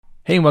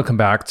Hey, and welcome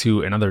back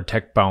to another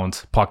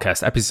TechBound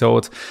podcast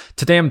episode.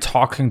 Today I'm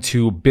talking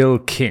to Bill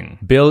King.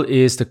 Bill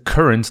is the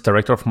current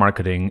director of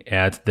marketing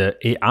at the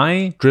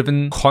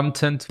AI-driven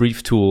content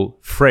brief tool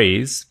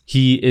Frase.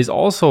 He is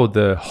also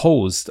the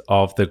host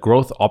of the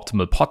Growth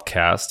Optimal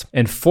podcast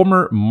and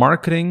former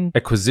marketing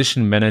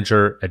acquisition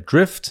manager at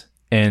Drift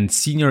and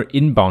senior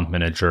inbound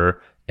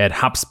manager at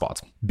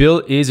HubSpot.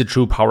 Bill is a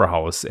true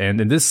powerhouse,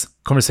 and in this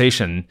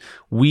conversation,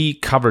 we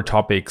cover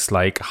topics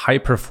like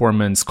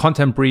high-performance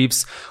content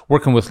briefs,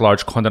 working with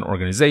large content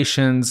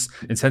organizations,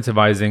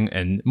 incentivizing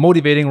and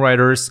motivating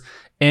writers,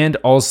 and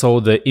also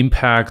the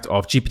impact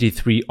of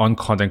GPT-3 on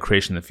content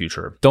creation in the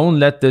future. Don't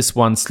let this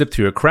one slip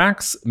through your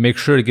cracks. Make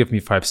sure to give me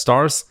 5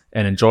 stars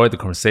and enjoy the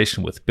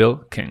conversation with Bill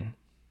King.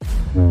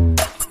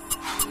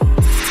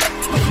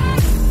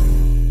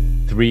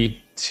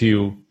 3,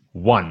 2,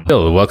 1.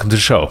 Bill, welcome to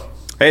the show.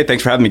 Hey,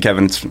 thanks for having me,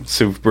 Kevin. It's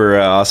super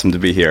awesome to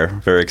be here.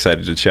 Very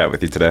excited to chat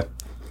with you today.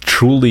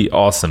 Truly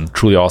awesome.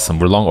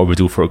 We're long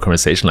overdue for a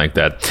conversation like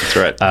that. That's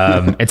right.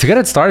 And to get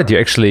it started, you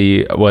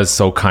actually was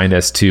so kind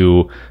as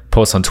to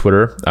post on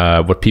Twitter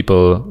what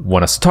people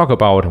want us to talk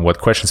about and what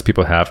questions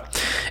people have.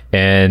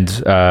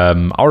 And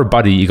our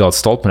buddy, Igal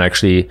Stoltman,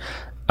 actually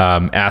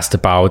asked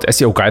about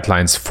SEO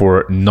guidelines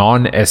for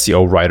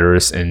non-SEO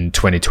writers in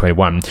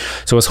 2021.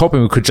 So I was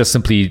hoping we could just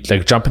simply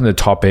jump into the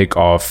topic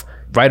of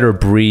writer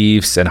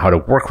briefs and how to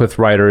work with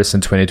writers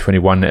in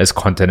 2021, as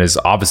content is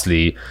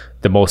obviously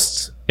the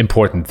most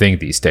important thing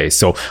these days.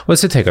 So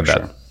what's your take on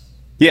that?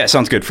 Yeah,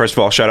 sounds good. First of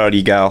all, shout out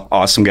Igal,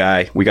 awesome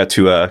guy. We got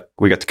to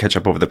catch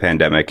up over the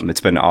pandemic, and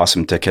it's been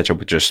awesome to catch up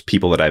with just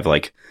people that I've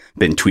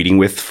been tweeting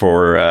with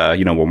for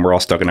when we're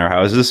all stuck in our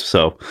houses.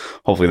 So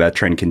hopefully that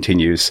trend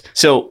continues.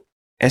 So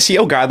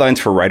SEO guidelines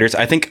for writers,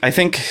 I think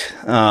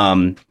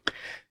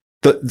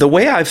the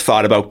way I've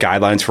thought about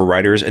guidelines for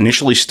writers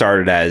initially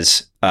started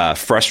as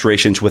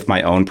frustrations with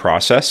my own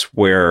process,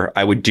 where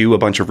I would do a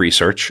bunch of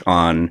research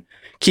on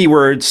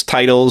keywords,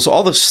 titles,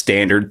 all the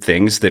standard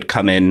things that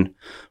come in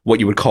what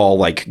you would call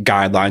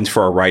guidelines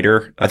for a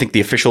writer. I think the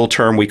official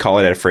term we call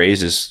it at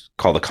Frase is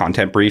called a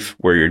content brief,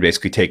 where you're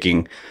basically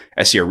taking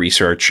SEO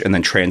research and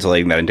then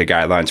translating that into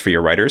guidelines for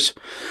your writers.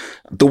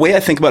 The way I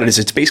think about it is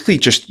it's basically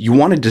just you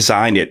want to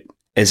design it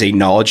as a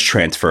knowledge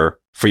transfer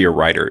for your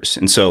writers.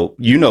 And so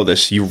you know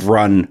this, you've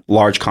run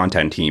large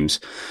content teams.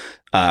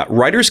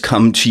 Writers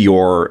come into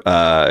your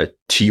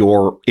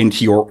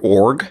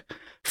org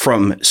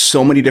from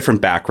so many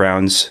different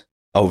backgrounds,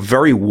 a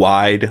very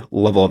wide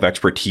level of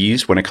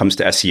expertise when it comes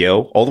to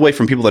SEO, all the way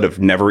from people that have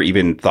never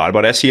even thought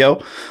about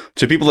SEO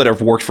to people that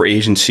have worked for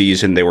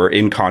agencies and they were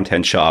in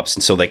content shops,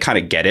 and so they kind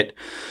of get it.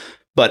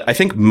 But I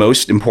think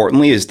most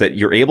importantly is that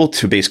you're able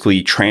to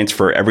basically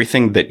transfer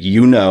everything that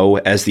you know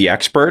as the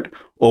expert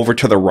over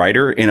to the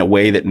writer in a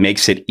way that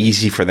makes it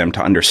easy for them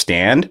to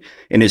understand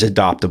and is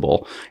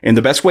adoptable. And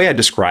the best way I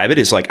describe it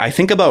is I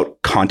think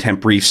about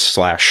content briefs /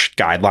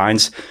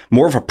 guidelines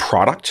more of a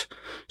product.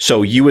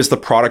 So you as the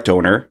product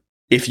owner,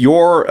 if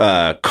you're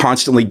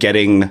constantly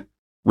getting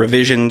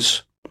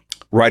revisions,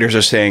 writers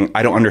are saying,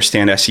 I don't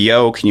understand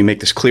SEO. Can you make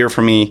this clear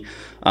for me?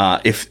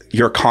 If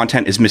your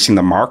content is missing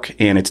the mark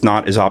and it's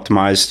not as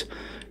optimized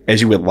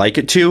as you would like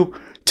it to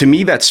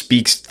me, that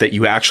speaks that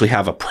you actually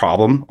have a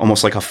problem,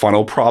 almost like a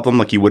funnel problem,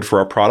 like you would for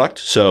a product.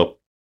 So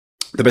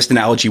the best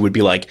analogy would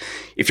be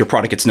if your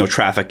product gets no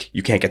traffic,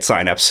 you can't get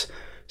signups.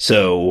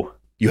 So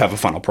you have a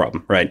funnel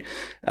problem, right?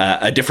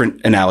 A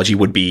different analogy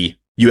would be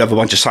you have a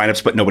bunch of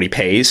signups, but nobody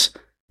pays.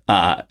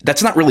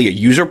 That's not really a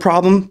user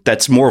problem.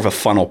 That's more of a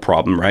funnel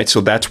problem, right?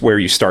 So that's where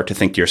you start to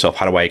think to yourself,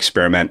 how do I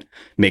experiment,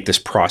 make this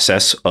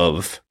process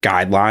of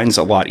guidelines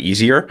a lot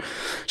easier?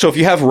 So if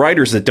you have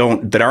writers that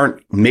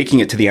aren't making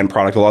it to the end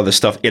product, a lot of this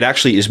stuff, it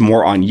actually is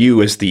more on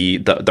you as the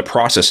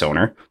process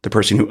owner, the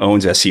person who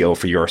owns SEO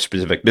for your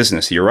specific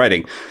business that you're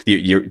writing,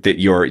 that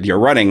you're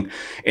running.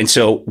 And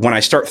so when I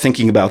start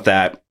thinking about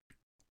that,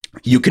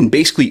 you can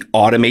basically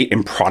automate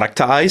and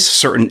productize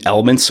certain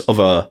elements of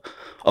a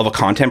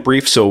content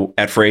brief. So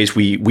at Frase,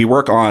 we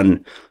work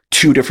on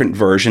 2 different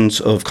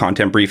versions of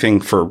content briefing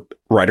for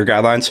writer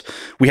guidelines.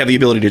 We have the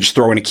ability to just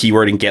throw in a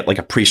keyword and get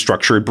a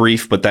pre-structured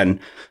brief, but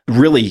then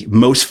really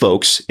most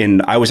folks,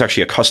 and I was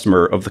actually a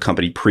customer of the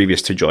company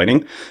previous to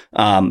joining,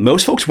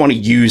 most folks want to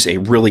use a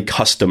really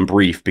custom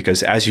brief,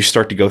 because as you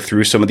start to go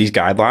through some of these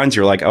guidelines,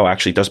 you're like, oh,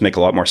 actually it does make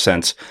a lot more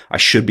sense. I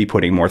should be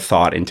putting more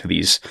thought into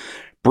these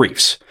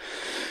briefs.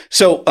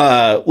 So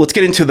let's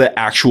get into the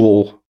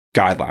actual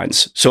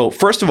guidelines. So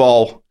first of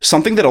all,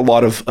 something that a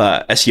lot of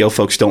SEO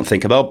folks don't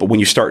think about, but when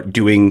you start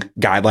doing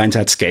guidelines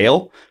at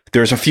scale,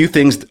 there's a few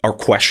things or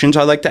questions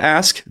I like to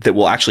ask that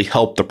will actually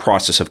help the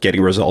process of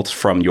getting results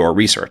from your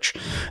research.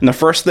 And the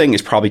first thing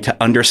is probably to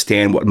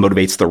understand what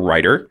motivates the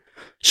writer.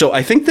 So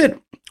I think that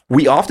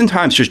we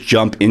oftentimes just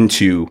jump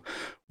into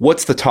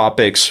what's the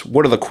topics,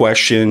 what are the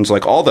questions,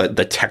 all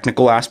the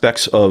technical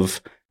aspects of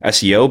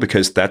SEO,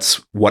 because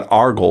that's what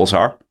our goals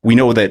are. We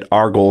know that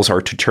our goals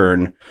are to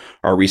turn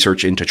our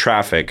research into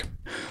traffic,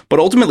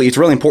 but ultimately it's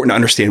really important to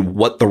understand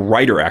what the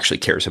writer actually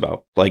cares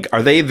about.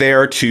 Are they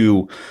there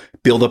to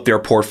build up their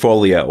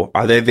portfolio?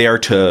 Are they there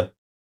to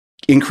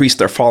increase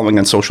their following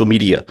on social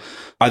media?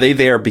 Are they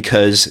there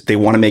because they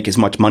want to make as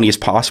much money as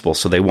possible?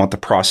 So they want the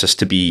process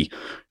to be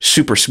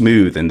super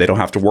smooth and they don't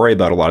have to worry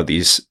about a lot of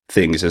these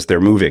things as they're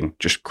moving.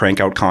 Just crank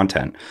out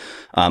content.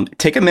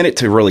 Take a minute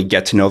to really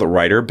get to know the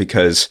writer,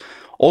 because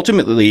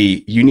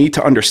ultimately you need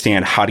to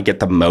understand how to get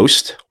the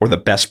most or the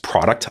best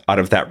product out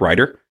of that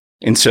writer.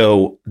 And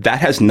so that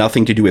has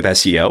nothing to do with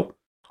SEO.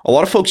 A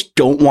lot of folks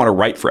don't want to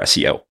write for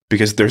SEO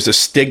because there's a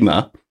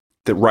stigma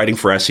that writing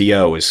for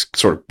SEO is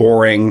sort of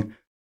boring.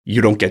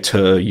 You don't get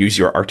to use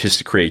your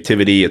artistic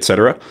creativity,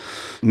 etc.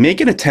 Make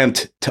an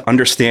attempt to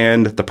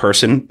understand the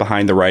person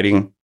behind the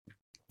writing.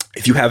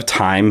 If you have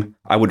time,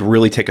 I would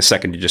really take a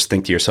second to just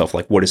think to yourself,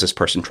 like, what is this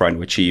person trying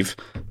to achieve?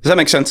 Does that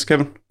make sense,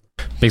 Kevin?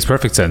 Makes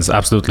perfect sense.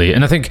 Absolutely.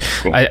 And I think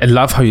cool. I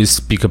love how you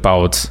speak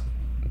about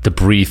the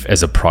brief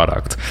as a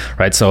product,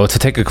 right? So to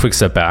take a quick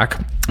step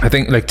back, I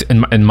think like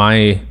in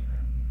my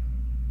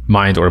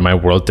mind or in my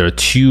world, there are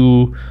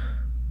two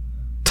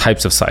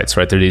types of sites,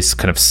 right? There are these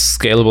kind of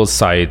scalable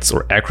sites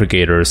or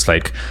aggregators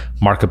like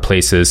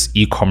marketplaces,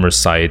 e-commerce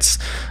sites,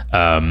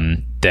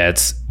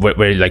 that's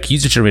where like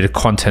user-generated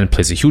content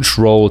plays a huge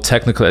role,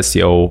 technical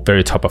SEO,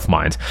 very top of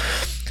mind.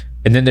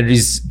 And then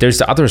there's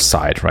the other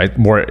side, right?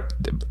 More,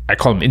 I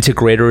call them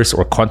integrators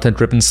or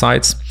content-driven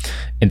sites,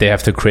 and they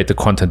have to create the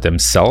content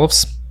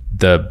themselves.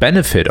 The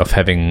benefit of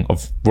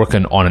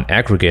working on an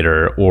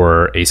aggregator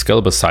or a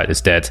scalable site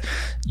is that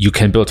you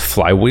can build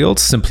flywheels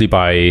simply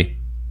by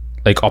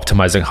like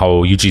optimizing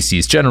how UGC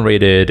is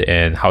generated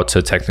and how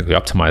to technically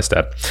optimize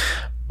that.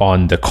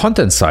 On the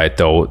content side,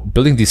 though,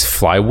 building these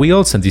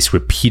flywheels and these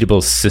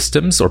repeatable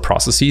systems or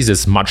processes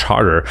is much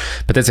harder.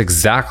 But that's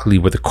exactly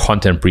where the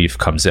content brief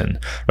comes in,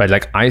 right?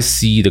 Like I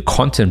see the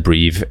content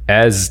brief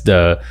as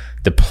the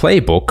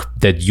playbook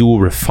that you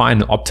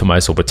refine and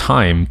optimize over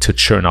time to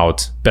churn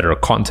out better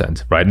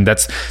content, right? And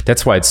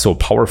that's why it's so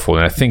powerful.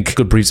 And I think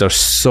good briefs are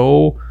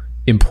so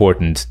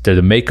important to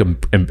make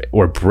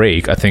or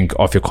break, I think,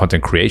 of your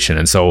content creation.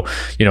 And so,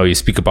 you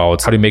speak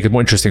about how do you make it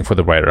more interesting for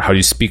the writer? How do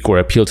you speak or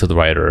appeal to the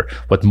writer?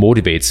 What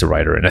motivates the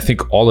writer? And I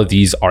think all of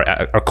these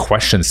are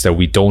questions that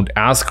we don't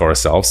ask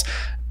ourselves,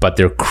 but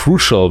they're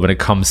crucial when it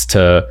comes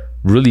to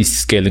really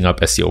scaling up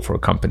SEO for a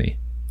company.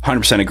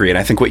 100% agree. And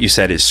I think what you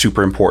said is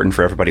super important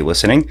for everybody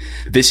listening.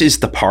 This is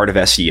the part of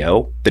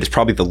SEO that is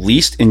probably the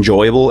least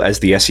enjoyable as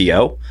the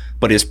SEO,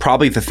 but is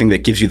probably the thing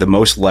that gives you the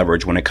most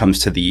leverage when it comes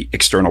to the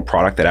external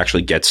product that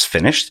actually gets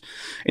finished.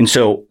 And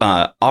so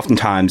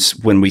oftentimes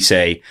when we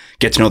say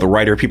get to know the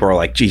writer, people are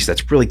like, geez,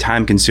 that's really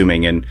time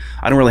consuming. And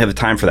I don't really have the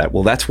time for that.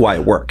 Well, that's why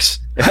it works.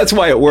 That's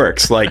why it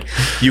works. Like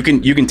you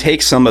can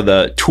take some of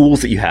the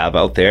tools that you have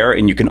out there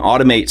and you can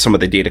automate some of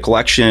the data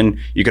collection.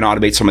 You can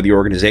automate some of the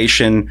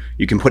organization.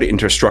 You can put it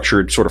into a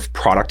structured sort of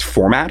product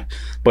format.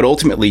 But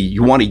ultimately,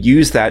 you want to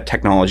use that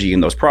technology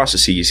and those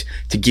processes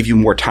to give you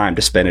more time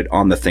to spend it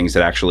on the things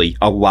that actually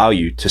allow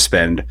you to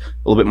spend a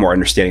little bit more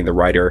understanding the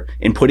writer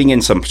and putting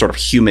in some sort of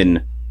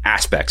human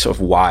aspects of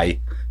why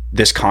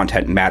this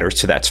content matters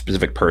to that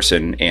specific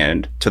person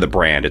and to the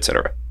brand, et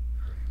cetera.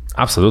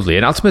 Absolutely.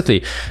 And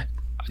ultimately,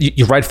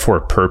 you write for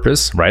a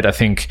purpose, right? I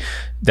think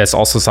that's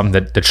also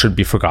something that shouldn't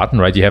be forgotten,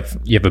 right? You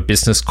have a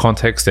business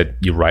context that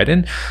you write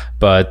in,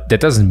 but that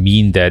doesn't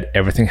mean that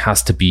everything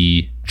has to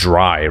be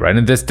dry, right?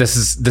 And this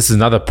is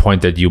another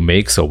point that you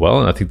make so well,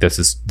 and I think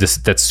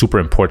that's super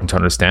important to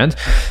understand.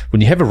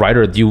 When you have a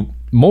writer,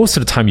 most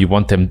of the time you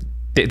want them.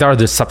 They are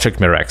the subject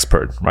matter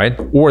expert, right?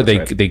 Or they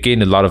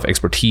gain a lot of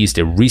expertise,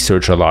 they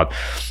research a lot,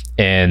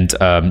 and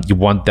you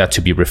want that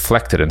to be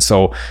reflected. And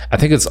so I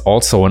think it's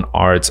also an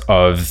art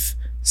of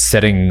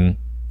setting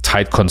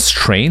tight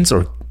constraints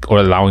or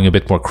allowing a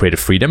bit more creative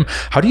freedom.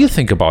 How do you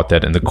think about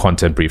that in the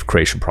content brief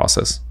creation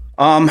process?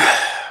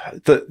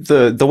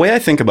 The way I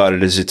think about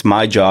it is it's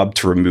my job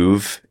to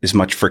remove as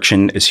much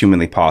friction as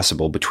humanly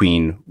possible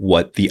between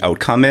what the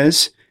outcome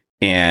is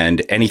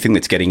and anything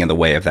that's getting in the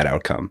way of that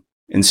outcome.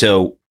 And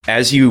so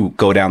as you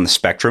go down the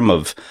spectrum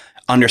of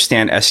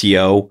understand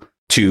SEO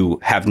to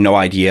have no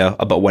idea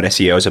about what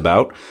SEO is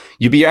about,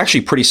 you'd be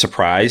actually pretty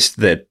surprised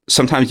that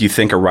sometimes you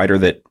think a writer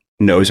that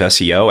knows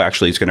SEO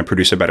actually is going to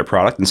produce a better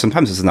product, and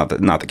sometimes it's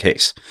not the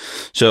case.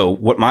 So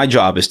what my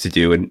job is to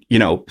do, and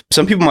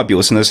some people might be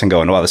listening to this and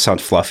going, "Wow, this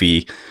sounds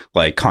fluffy,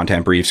 like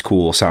content briefs,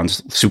 cool,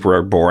 sounds super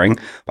boring."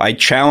 I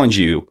challenge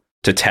you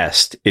to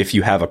test if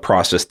you have a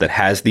process that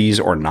has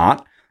these or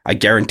not. I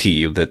guarantee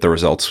you that the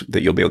results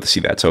that you'll be able to see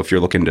that. So if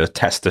you're looking to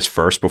test this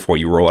first before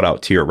you roll it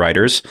out to your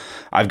writers,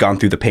 I've gone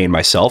through the pain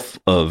myself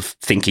of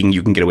thinking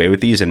you can get away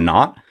with these and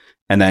not.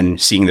 And then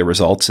seeing the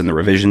results and the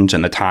revisions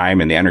and the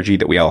time and the energy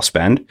that we all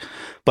spend.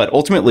 But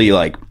ultimately,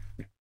 like,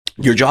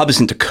 your job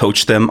isn't to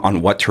coach them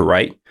on what to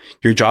write.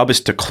 Your job is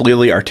to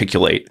clearly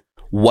articulate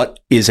what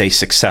is a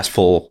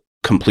successful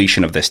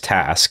completion of this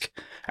task,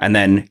 and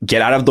then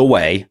get out of the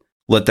way,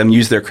 let them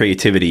use their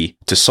creativity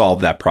to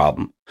solve that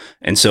problem.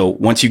 And so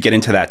once you get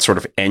into that sort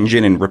of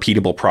engine and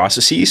repeatable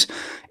processes,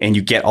 and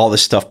you get all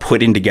this stuff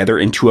put in together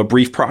into a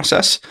brief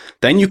process,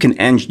 then you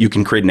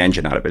can create an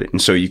engine out of it.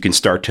 And so you can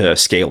start to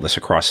scale this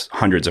across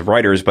hundreds of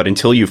writers. But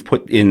until you've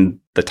put in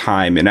the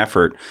time and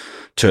effort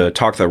to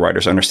talk to the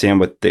writers, understand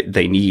what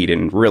they need,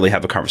 and really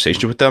have a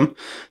conversation with them,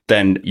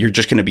 then you're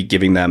just going to be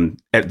giving them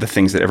the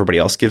things that everybody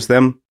else gives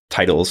them: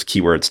 titles,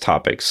 keywords,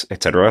 topics,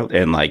 etc.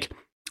 And like,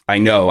 I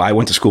know I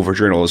went to school for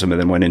journalism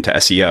and then went into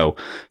SEO.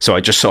 So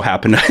I just so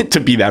happened to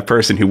be that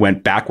person who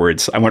went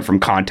backwards. I went from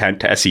content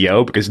to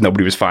SEO because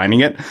nobody was finding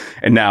it.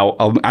 And now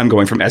I'm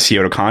going from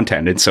SEO to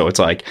content. And so it's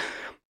like,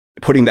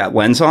 putting that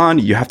lens on,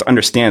 you have to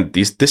understand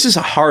this is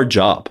a hard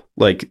job.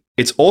 Like,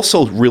 it's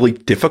also really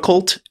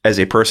difficult as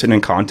a person in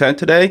content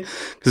today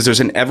because there's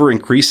an ever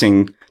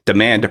increasing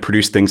demand to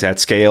produce things at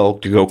scale,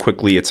 to go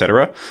quickly,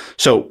 etc.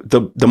 So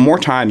the more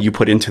time you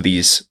put into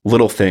these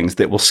little things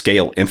that will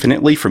scale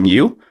infinitely from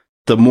you,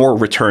 the more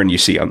return you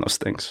see on those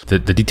things. The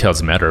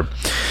details matter.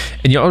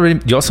 And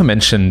you also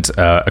mentioned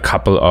a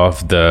couple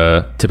of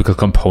the typical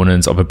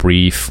components of a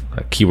brief,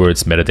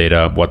 keywords,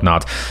 metadata,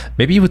 whatnot.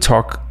 Maybe you would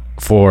talk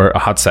for a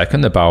hot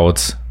second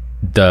about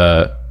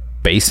the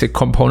basic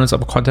components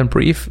of a content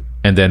brief,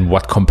 and then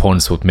what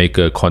components would make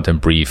a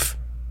content brief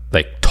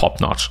like top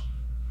notch.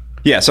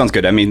 Yeah, sounds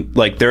good. I mean,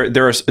 like there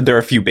are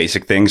a few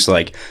basic things,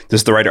 like,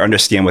 does the writer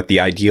understand what the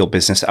ideal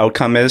business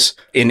outcome is?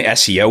 In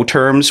SEO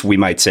terms, we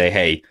might say,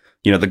 hey,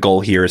 the goal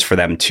here is for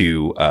them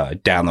to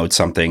download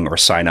something or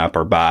sign up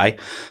or buy.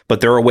 But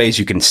there are ways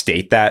you can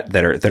state that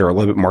are a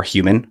little bit more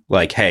human.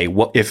 Like, hey,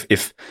 what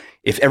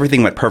if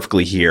everything went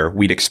perfectly here,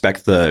 we'd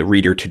expect the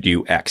reader to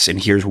do X,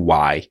 and here's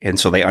why. And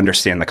so they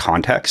understand the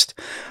context.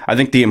 I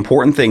think the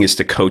important thing is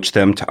to coach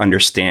them to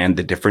understand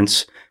the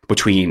difference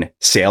between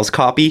sales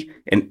copy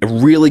and a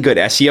really good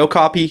SEO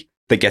copy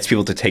that gets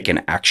people to take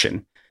an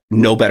action.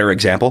 No better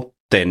example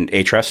than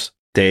Ahrefs.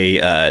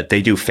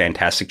 They do a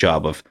fantastic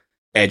job of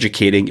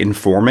educating,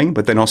 informing,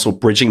 but then also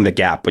bridging the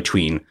gap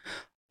between,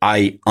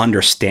 I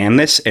understand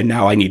this and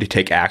now I need to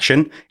take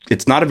action.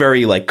 It's not a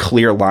very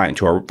clear line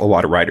to a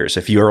lot of writers.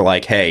 If you're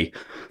like, hey,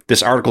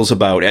 this article's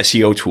about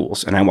SEO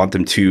tools and I want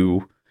them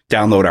to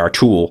download our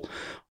tool,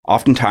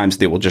 oftentimes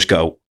they will just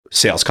go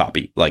sales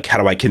copy. Like, how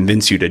do I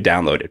convince you to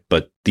download it?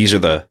 But these are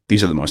the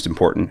most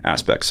important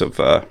aspects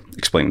of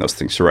explaining those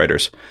things to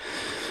writers.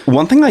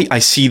 One thing I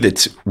see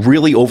that's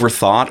really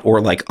overthought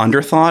or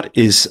underthought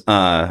is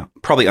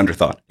probably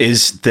underthought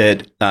is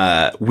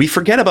that we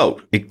forget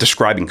about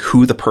describing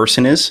who the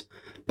person is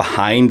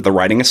behind the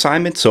writing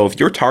assignment. So if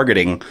you're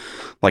targeting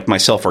like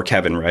myself or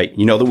Kevin, right,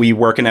 that we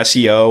work in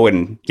SEO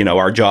and,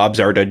 our jobs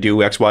are to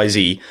do X, Y,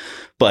 Z,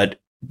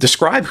 but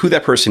describe who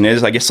that person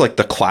is. I guess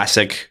the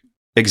classic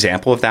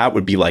example of that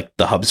would be the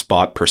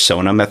HubSpot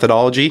persona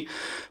methodology.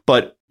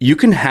 But you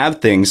can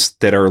have things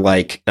that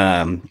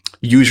are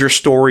user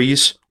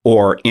stories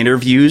or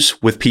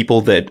interviews with people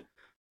that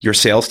your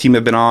sales team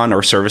have been on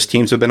or service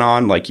teams have been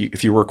on.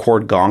 If you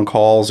record gong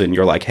calls and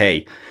you're like,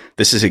 hey,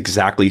 this is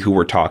exactly who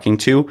we're talking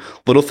to.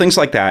 Little things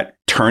like that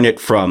turn it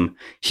from,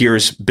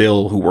 here's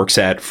Bill who works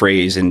at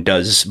Phrase and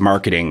does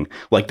marketing.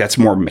 That's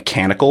more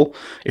mechanical.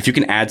 If you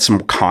can add some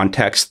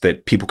context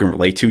that people can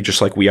relate to,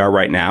 just like we are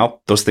right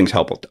now, those things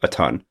help a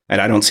ton. And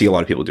I don't see a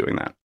lot of people doing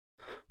that.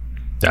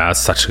 Yeah,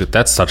 that's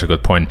such a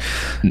good point.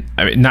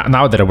 I mean,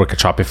 now that I work at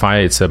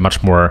Shopify, it's a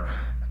much more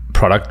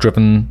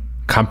product-driven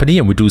company,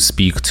 and we do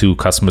speak to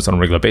customers on a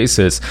regular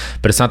basis,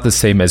 but it's not the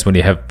same as when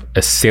you have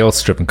a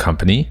sales-driven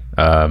company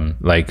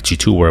like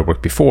G2, where I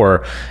worked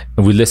before,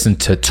 and we listen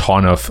to a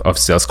ton of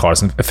sales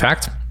calls. In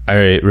fact,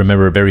 I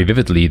remember very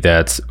vividly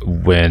that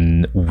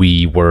when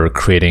we were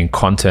creating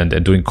content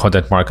and doing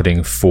content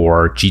marketing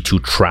for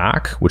G2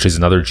 Track, which is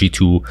another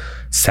G2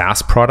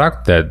 SaaS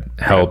product that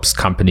helps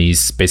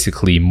companies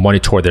basically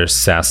monitor their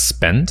SaaS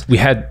spend, we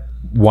had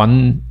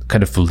one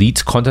kind of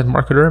lead content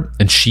marketer,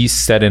 and she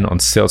sat in on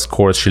sales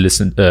calls. She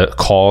listened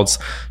calls.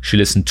 She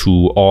listened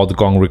to all the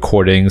gong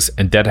recordings,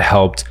 and that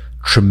helped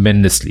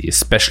tremendously.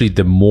 Especially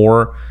the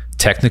more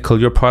technical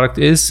your product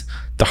is,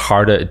 the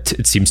harder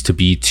it seems to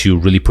be to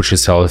really put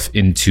yourself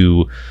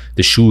into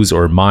the shoes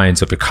or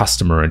minds of your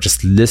customer, and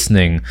just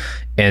listening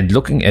and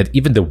looking at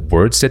even the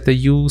words that they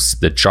use,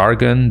 the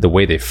jargon, the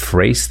way they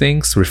phrase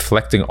things,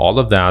 reflecting all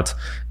of that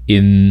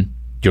in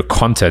your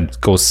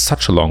content goes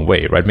such a long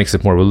way, right? Makes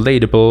it more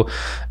relatable,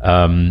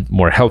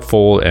 more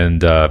helpful,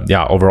 and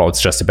overall,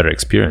 it's just a better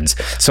experience.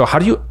 So how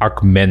do you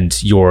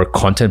augment your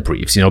content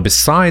briefs?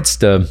 Besides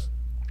the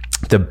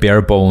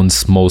bare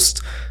bones,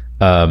 most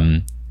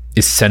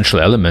essential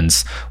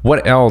elements,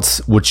 what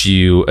else would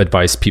you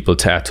advise people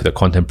to add to the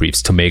content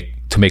briefs to make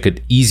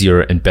it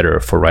easier and better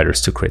for writers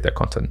to create that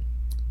content?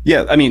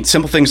 Yeah, I mean,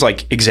 simple things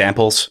like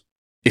examples.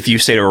 If you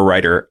say to a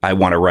writer, I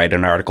want to write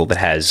an article that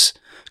has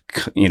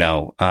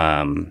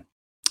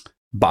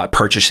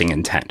purchasing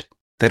intent,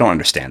 they don't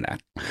understand that.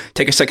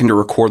 Take a second to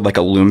record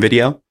a Loom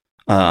video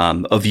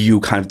of you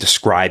kind of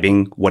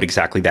describing what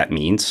exactly that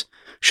means.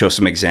 Show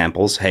some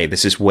examples. Hey,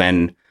 this is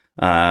when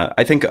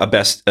I think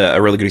a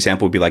really good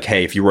example would be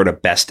hey, if you wrote a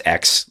best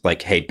X,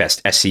 hey,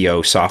 best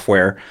SEO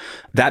software,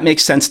 that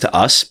makes sense to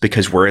us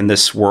because we're in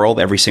this world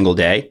every single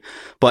day.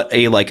 But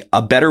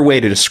a better way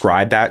to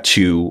describe that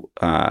to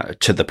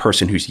the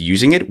person who's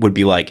using it would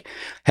be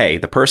hey,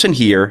 the person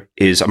here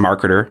is a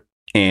marketer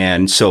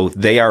And so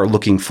they are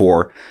looking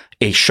for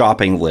a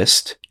shopping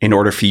list in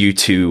order for you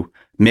to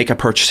make a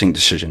purchasing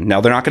decision.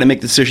 Now, they're not going to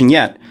make the decision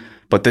yet,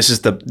 but this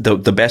is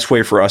the best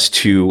way for us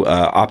to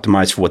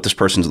optimize for what this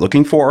person's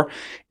looking for,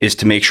 is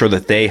to make sure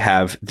that they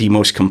have the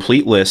most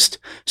complete list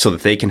so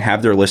that they can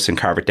have their list and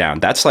carve it down.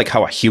 That's like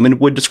how a human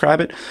would describe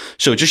it.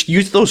 So just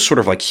use those sort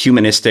of like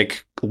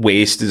humanistic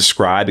ways to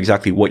describe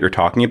exactly what you're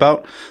talking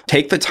about.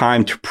 Take the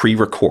time to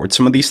pre-record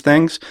some of these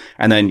things,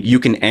 and then you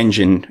can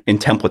engine and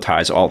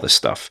templatize all this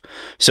stuff.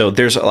 So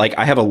there's like,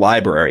 I have a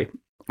library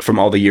from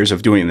all the years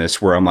of doing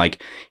this where I'm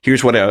like,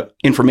 here's what a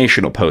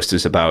informational post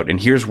is about, and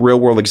here's real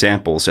world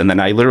examples. And then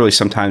I literally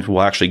sometimes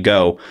will actually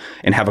go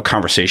and have a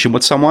conversation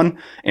with someone,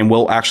 and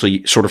we'll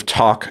actually sort of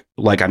talk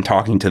like I'm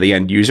talking to the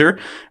end user.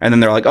 And then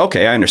they're like,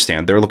 okay, I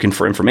understand. They're looking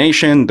for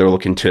information. They're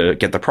looking to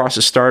get the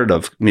process started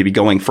of maybe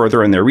going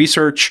further in their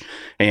research,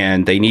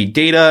 and they need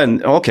data.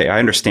 And okay, I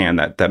understand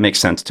that. That makes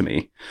sense to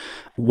me.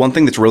 One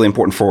thing that's really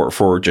important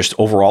for just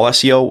overall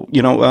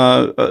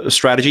SEO,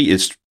 strategy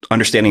is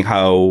understanding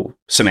how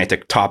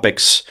semantic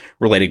topics,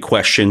 related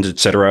questions,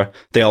 etc.,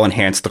 they all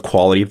enhance the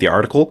quality of the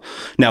article.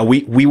 Now,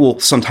 we will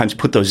sometimes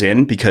put those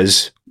in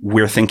because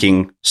we're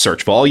thinking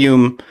search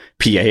volume,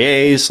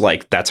 PAAs,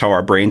 like that's how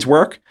our brains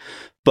work.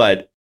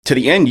 But to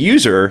the end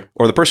user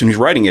or the person who's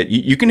writing it,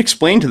 you can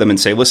explain to them and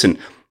say, listen,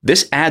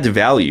 this adds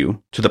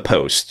value to the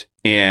post.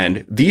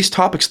 And these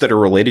topics that are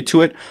related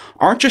to it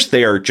aren't just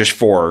there just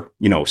for,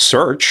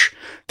 search.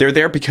 They're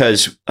there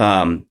because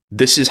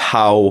this is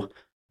how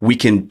we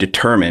can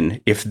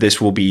determine if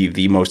this will be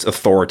the most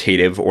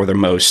authoritative or the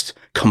most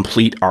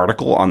complete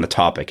article on the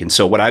topic. And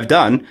so what I've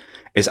done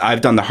is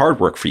I've done the hard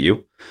work for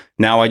you.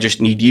 Now I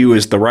just need you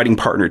as the writing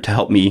partner to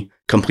help me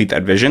complete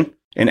that vision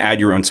and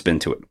add your own spin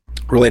to it.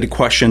 Related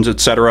questions,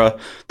 etc.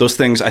 Those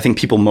things I think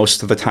people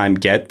most of the time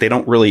get. They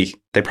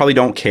probably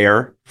don't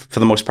care for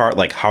the most part,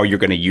 like how you're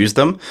going to use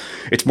them.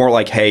 It's more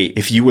like, hey,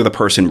 if you were the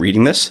person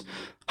reading this,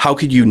 how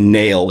could you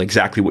nail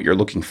exactly what you're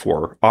looking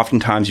for?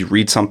 Oftentimes you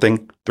read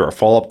something, there are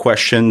follow-up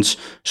questions,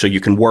 so you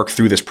can work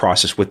through this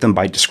process with them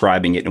by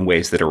describing it in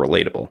ways that are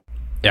relatable.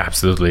 Yeah,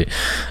 absolutely.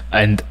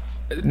 And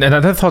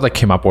another thought that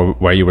came up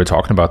where you were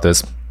talking about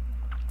this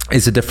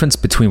is the difference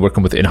between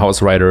working with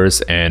in-house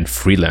writers and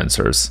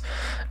freelancers.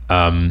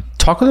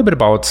 Talk a little bit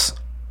about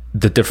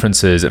the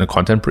differences in a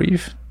content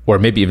brief, or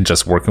maybe even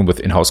just working with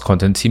in-house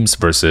content teams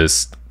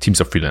versus teams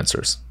of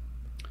freelancers.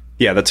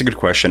 Yeah, that's a good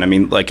question. I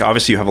mean, like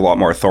obviously you have a lot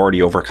more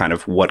authority over kind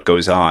of what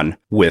goes on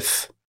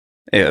with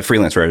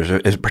freelance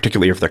writers,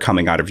 particularly if they're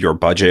coming out of your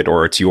budget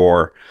or it's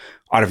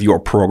out of your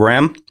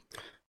program.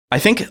 I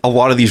think a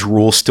lot of these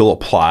rules still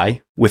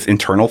apply with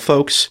internal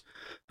folks,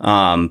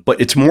 but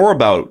it's more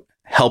about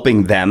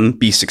helping them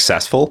be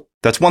successful.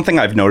 That's one thing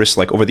I've noticed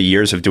like over the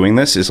years of doing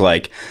this is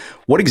like,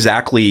 what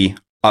exactly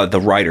are the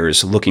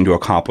writers looking to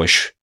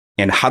accomplish,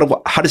 and how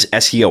does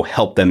SEO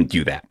help them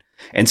do that?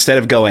 Instead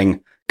of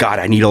going, God,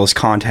 I need all this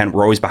content,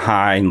 we're always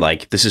behind,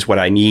 like this is what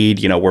I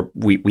need,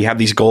 we have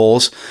these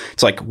goals.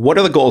 It's like, what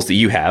are the goals that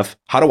you have?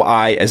 How do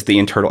I, as the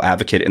internal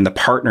advocate and the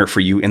partner for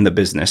you in the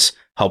business,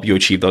 help you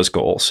achieve those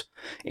goals?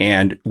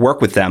 And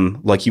work with them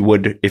like you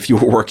would if you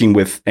were working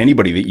with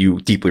anybody that you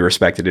deeply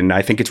respected. And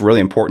I think it's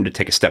really important to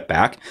take a step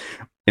back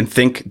and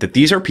think that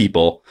these are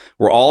people,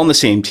 we're all on the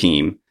same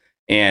team.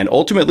 And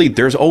ultimately,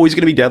 there's always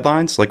going to be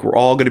deadlines. Like we're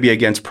all going to be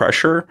against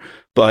pressure,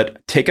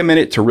 but take a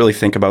minute to really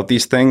think about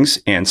these things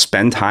and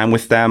spend time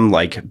with them,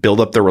 like build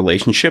up their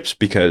relationships,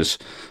 because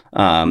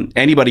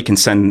anybody can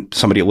send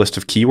somebody a list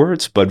of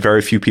keywords, but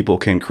very few people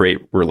can create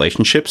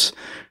relationships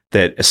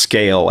that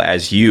scale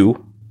as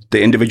you,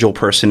 the individual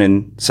person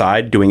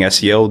inside doing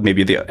SEO,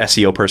 maybe the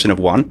SEO person of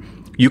one.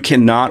 You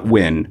cannot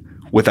win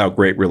without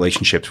great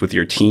relationships with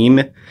your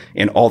team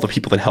and all the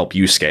people that help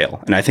you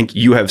scale. And I think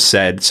you have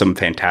said some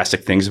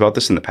fantastic things about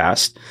this in the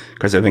past,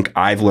 because I think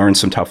I've learned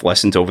some tough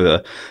lessons over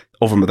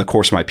the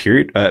course of my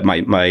period,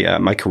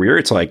 my career.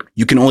 It's like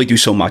you can only do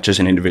so much as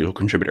an individual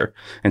contributor,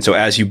 and so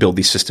as you build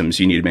these systems,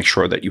 you need to make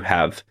sure that you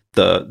have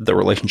the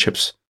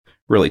relationships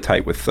really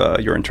tight with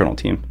your internal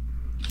team.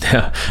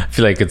 Yeah, I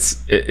feel like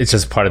it's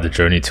just part of the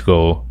journey to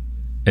go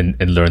and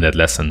learn that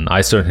lesson.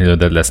 I certainly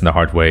learned that lesson the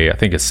hard way. I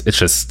think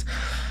it's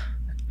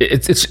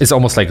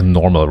almost like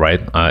normal, right?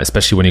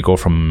 Especially when you go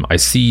from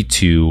IC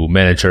to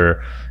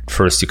manager.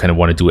 First, you kind of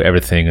want to do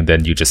everything, and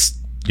then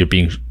you're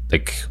being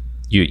like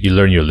you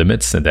learn your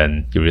limits, and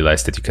then you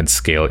realize that you can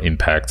scale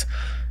impact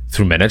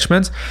through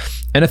management.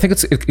 And I think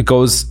it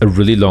goes a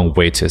really long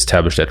way to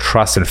establish that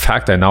trust. In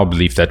fact, I now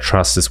believe that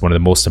trust is one of the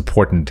most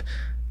important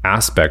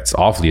aspects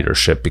of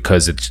leadership,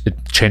 because it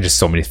changes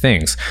so many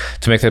things.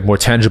 To make that more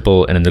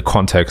tangible, and in the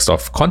context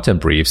of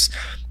content briefs,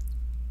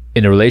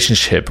 in a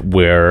relationship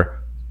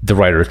where the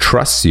writer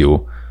trusts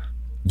you,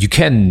 you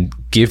can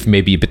give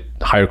maybe a bit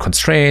higher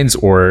constraints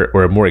or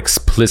more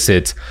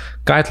explicit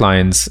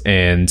guidelines,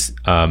 and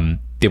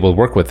they will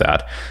work with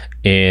that.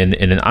 In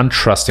an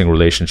untrusting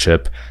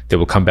relationship, they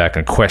will come back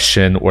and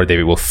question, or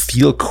they will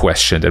feel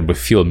questioned and will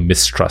feel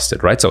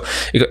mistrusted, right? So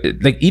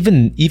like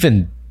even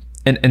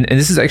and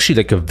this is actually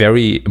like a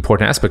very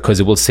important aspect because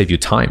it will save you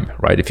time,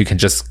 right? If you can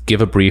just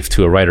give a brief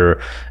to a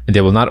writer and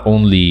they will not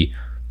only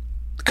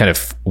kind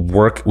of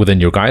work within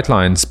your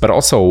guidelines, but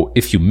also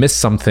if you miss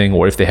something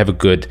or if they have a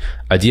good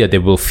idea, they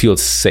will feel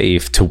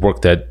safe to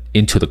work that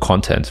into the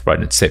content, right?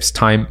 And it saves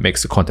time,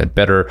 makes the content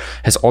better,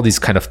 has all these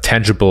kind of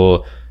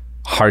tangible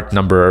hard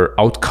number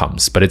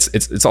outcomes, but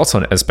it's also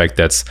an aspect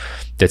that's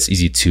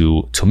easy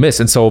to miss.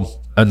 And so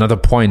another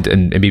point,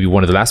 and maybe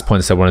one of the last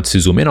points I wanted to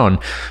zoom in on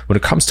when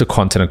it comes to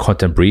content and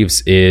content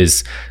briefs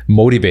is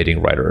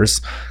motivating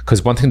writers.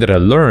 Because one thing that I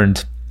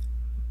learned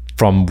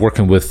from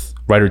working with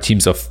writer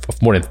teams of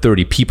more than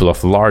 30 people,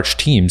 of large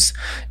teams,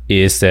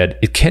 is that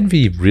it can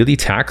be really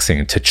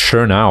taxing to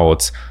churn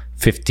out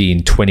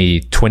 15, 20,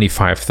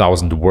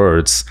 25,000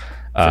 words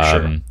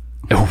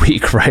a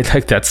week, right?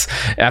 Like that's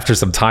after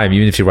some time,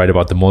 even if you write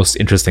about the most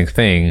interesting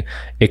thing,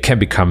 it can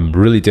become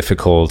really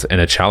difficult and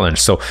a challenge.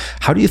 So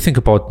how do you think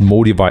about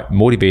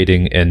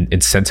motivating and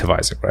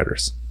incentivizing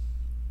writers?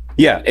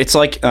 Yeah, it's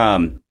like,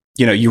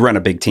 you run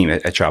a big team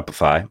at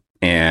Shopify,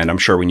 and I'm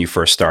sure when you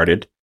first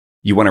started,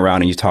 you went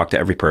around and you talked to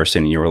every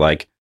person and you were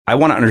like, I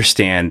want to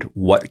understand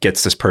what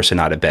gets this person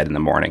out of bed in the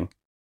morning.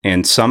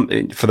 And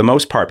for the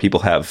most part,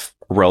 people have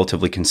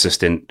relatively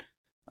consistent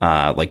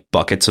like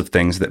buckets of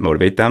things that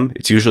motivate them.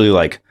 It's usually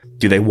like,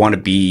 do they want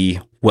to be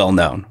well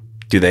known?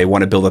 Do they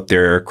want to build up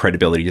their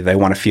credibility? Do they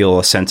want to feel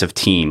a sense of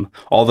team?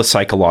 All the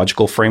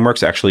psychological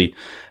frameworks, actually,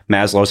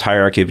 Maslow's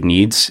hierarchy of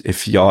needs,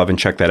 if y'all haven't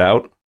checked that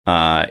out,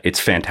 it's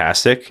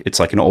fantastic. It's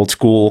like an old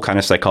school kind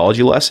of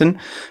psychology lesson.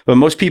 But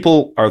most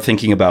people are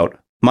thinking about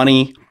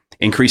money,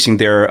 increasing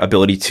their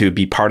ability to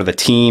be part of the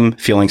team,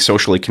 feeling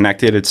socially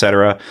connected,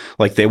 etc.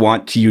 Like they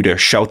want you to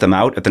shout them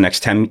out at the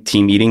next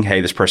team meeting.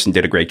 Hey, this person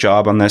did a great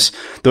job on this.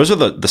 Those are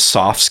the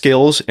soft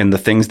skills and the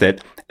things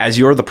that, as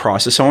you're the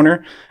process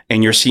owner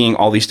and you're seeing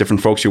all these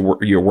different folks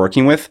you're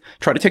working with,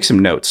 try to take some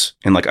notes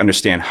and like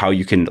understand how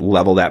you can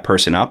level that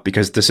person up,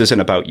 because this isn't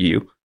about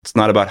you. It's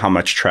not about how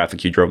much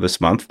traffic you drove this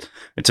month.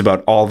 It's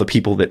about all the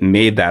people that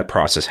made that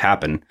process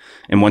happen.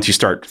 And once you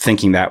start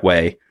thinking that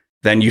way,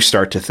 then you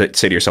start to say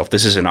to yourself,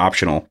 this isn't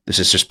optional. This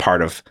is just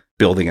part of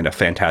building a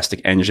fantastic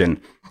engine.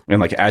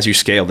 And like, as you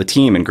scale the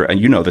team and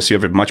you know this, you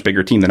have a much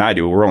bigger team than I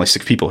do. We're only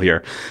 6 people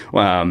here.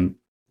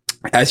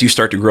 As you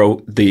start to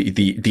grow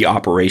the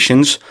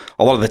operations,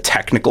 a lot of the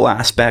technical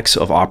aspects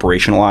of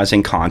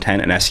operationalizing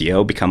content and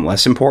SEO become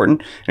less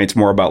important. And it's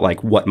more about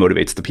like what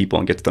motivates the people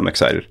and gets them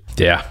excited.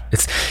 Yeah.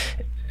 It's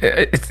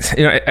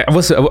I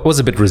was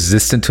a bit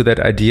resistant to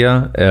that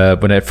idea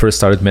when I first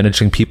started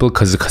managing people,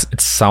 because it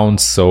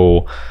sounds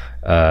so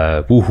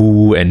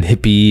woohoo and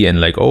hippie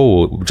and like,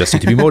 oh, we just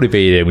need to be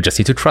motivated, we just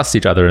need to trust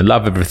each other and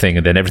love everything,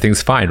 and then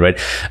everything's fine, right?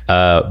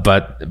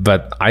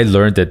 But I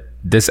learned that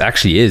this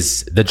actually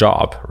is the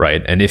job,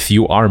 right? And if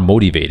you are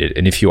motivated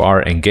and if you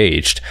are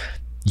engaged,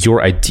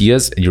 your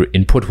ideas and your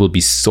input will be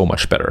so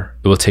much better.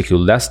 It will take you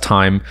less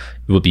time.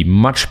 It will be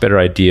much better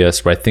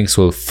ideas, right? Things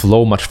will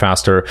flow much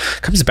faster.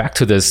 It comes back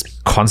to this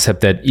concept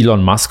that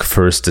Elon Musk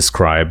first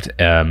described.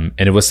 And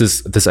it was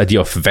this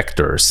idea of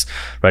vectors,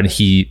 right? And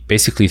he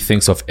basically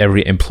thinks of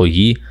every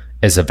employee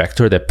as a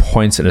vector that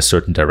points in a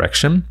certain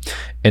direction.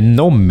 And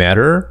no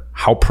matter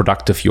how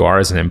productive you are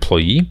as an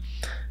employee,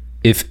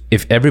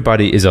 if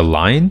everybody is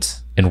aligned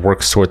and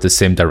works toward the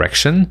same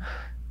direction,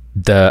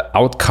 the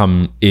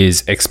outcome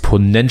is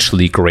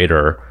exponentially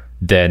greater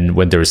than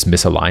when there is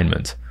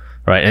misalignment,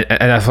 right?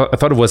 And I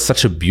thought it was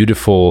such a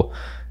beautiful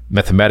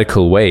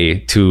mathematical way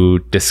to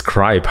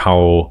describe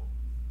how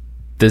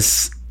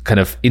this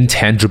kind of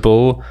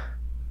intangible,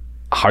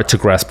 hard to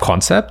grasp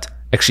concept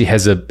actually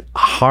has a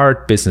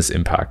hard business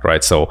impact,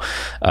 right? So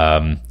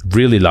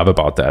really love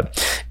about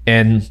that.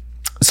 And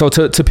so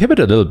to pivot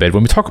a little bit,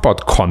 when we talk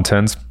about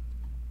content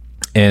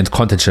and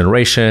content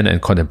generation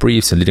and content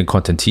briefs and leading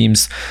content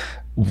teams,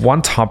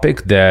 one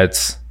topic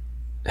that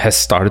has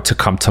started to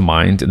come to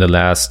mind in the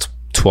last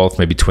 12,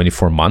 maybe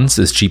 24 months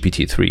is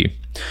GPT-3.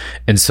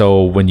 And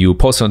so when you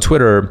post on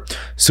Twitter,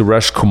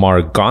 Suresh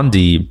Kumar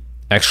Gandhi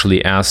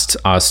actually asked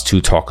us to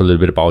talk a little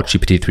bit about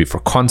GPT-3 for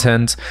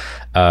content,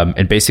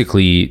 and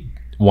basically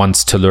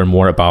wants to learn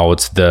more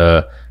about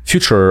the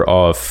future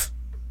of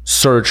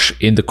search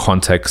in the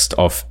context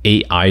of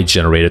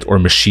AI-generated or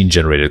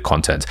machine-generated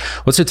content.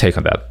 What's your take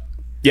on that?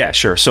 Yeah,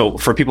 sure. So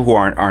for people who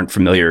aren't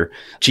familiar,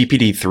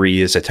 GPT-3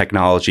 is a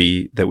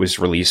technology that was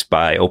released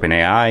by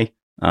OpenAI,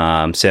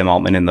 Sam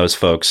Altman and those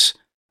folks.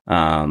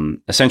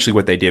 Essentially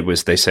what they did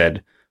was they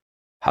said,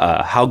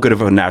 how good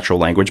of a natural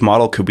language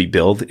model could we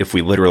build if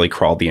we literally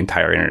crawled the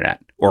entire internet,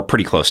 or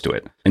pretty close to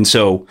it? And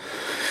so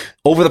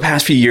over the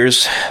past few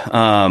years,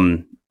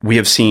 we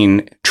have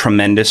seen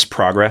tremendous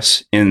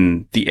progress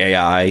in the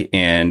AI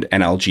and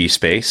NLG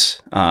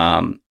space.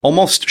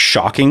 Almost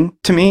shocking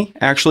to me,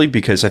 actually,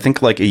 because I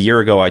think like a year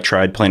ago, I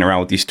tried playing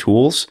around with these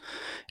tools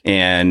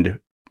and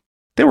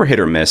they were hit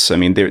or miss. I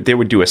mean, they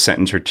would do a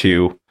sentence or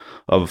two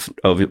of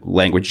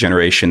language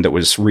generation that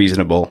was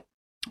reasonable,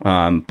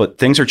 but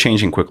things are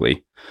changing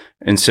quickly.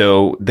 And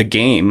so the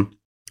game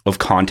of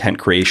content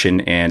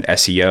creation and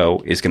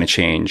SEO is going to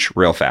change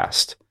real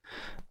fast.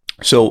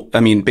 So, I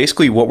mean,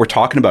 basically what we're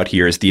talking about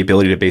here is the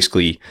ability to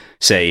basically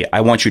say,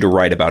 I want you to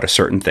write about a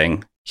certain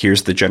thing.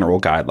 Here's the general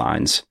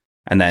guidelines,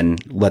 and then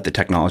let the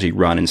technology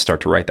run and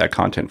start to write that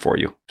content for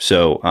you.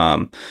 So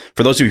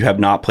for those of you who have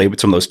not played with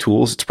some of those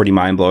tools, it's pretty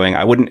mind-blowing.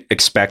 I wouldn't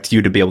expect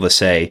you to be able to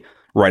say,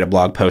 write a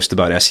blog post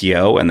about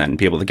SEO and then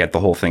be able to get the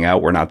whole thing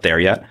out. We're not there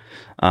yet,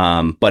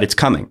 but it's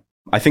coming.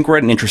 I think we're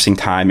at an interesting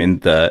time in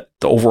the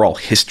overall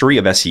history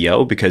of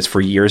SEO, because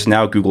for years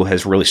now, Google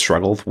has really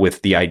struggled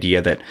with the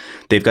idea that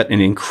they've got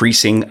an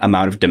increasing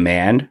amount of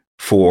demand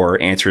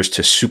for answers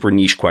to super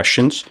niche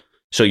questions.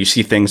 So you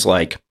see things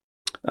like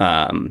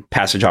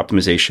passage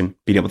optimization,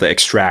 being able to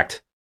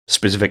extract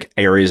specific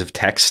areas of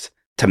text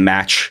to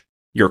match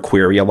your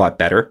query a lot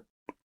better.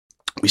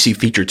 We see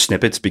featured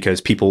snippets because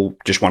people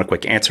just want a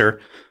quick answer.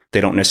 They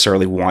don't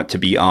necessarily want to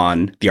be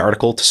on the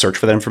article to search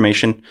for that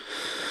information.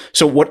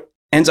 So what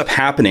ends up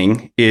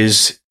happening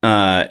is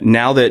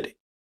now that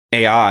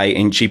AI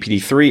and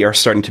GPT-3 are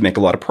starting to make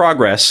a lot of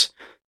progress,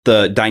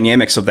 the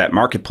dynamics of that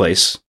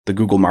marketplace, the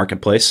Google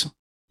marketplace,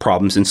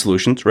 problems and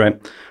solutions, right?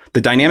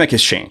 The dynamic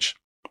has changed.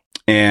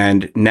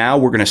 And now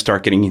we're going to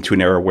start getting into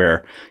an era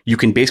where you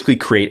can basically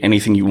create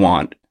anything you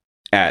want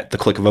at the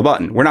click of a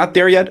button. We're not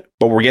there yet,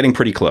 but we're getting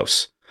pretty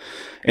close.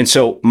 And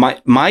so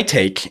my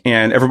take,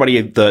 and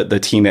everybody, the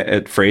team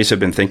at Phrase have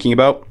been thinking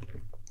about,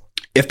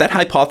 if that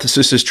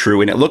hypothesis is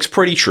true, and it looks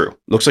pretty true,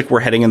 looks like we're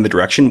heading in the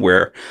direction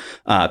where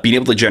being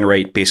able to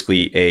generate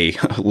basically a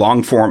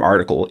long form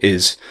article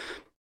is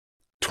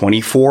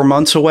 24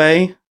 months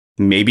away,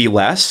 maybe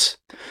less.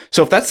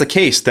 So if that's the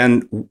case,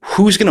 then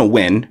who's going to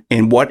win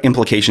and what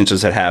implications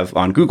does that have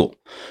on Google?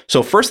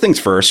 So first things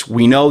first,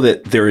 we know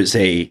that there is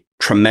a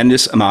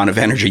tremendous amount of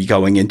energy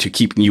going into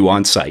keeping you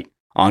on site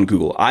on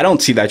Google. I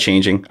don't see that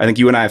changing. I think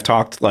you and I have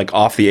talked like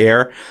off the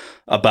air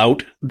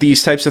about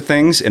these types of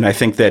things. And I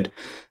think that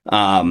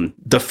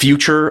the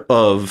future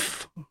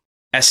of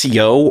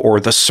SEO or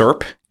the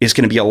SERP is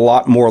going to be a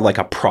lot more like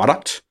a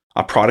product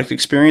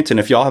experience. And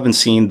if y'all haven't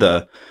seen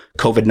the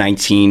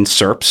COVID-19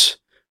 SERPs,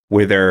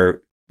 where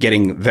they're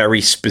getting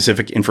very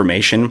specific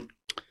information,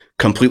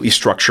 completely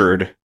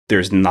structured,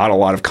 there's not a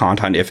lot of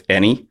content, if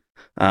any,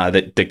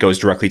 that goes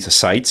directly to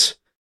sites.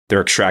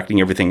 They're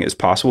extracting everything as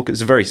possible because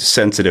it's a very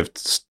sensitive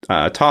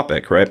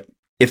topic, right?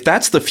 If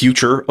that's the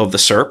future of the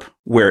SERP,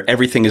 where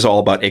everything is all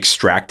about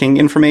extracting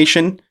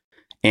information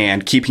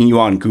and keeping you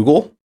on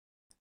Google,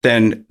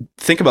 then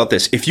think about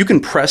this. If you can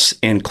press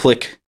and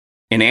click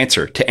an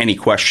answer to any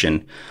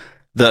question,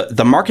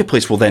 the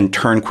marketplace will then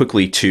turn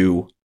quickly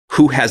to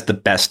who has the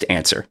best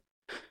answer.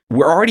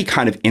 We're already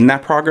kind of in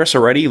that progress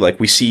already. Like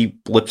we see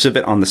blips of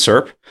it on the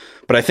SERP.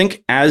 But I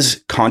think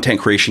as content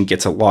creation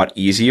gets a lot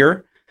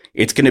easier,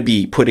 it's going to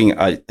be putting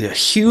a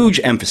huge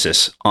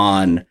emphasis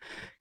on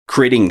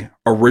creating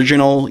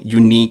original,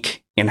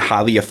 unique, and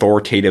highly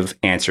authoritative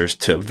answers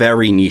to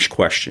very niche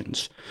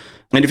questions.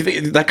 And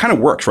if that kind of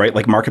works, right?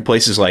 Like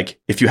marketplaces, like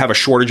if you have a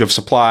shortage of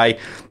supply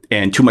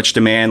and too much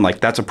demand,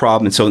 like that's a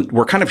problem. And so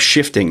we're kind of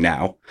shifting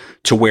now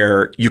to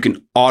where you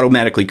can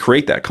automatically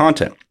create that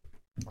content.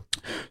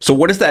 So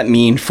what does that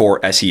mean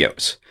for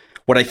SEOs?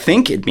 What I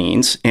think it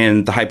means,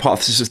 and the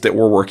hypothesis that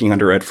we're working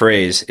under at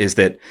Phrase, is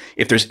that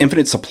if there's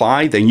infinite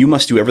supply, then you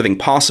must do everything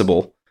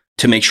possible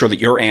to make sure that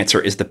your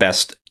answer is the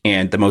best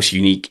and the most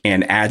unique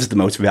and adds the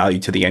most value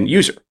to the end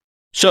user.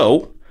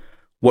 So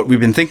what we've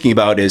been thinking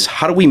about is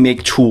how do we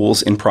make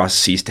tools and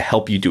processes to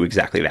help you do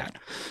exactly that?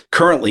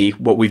 Currently,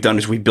 what we've done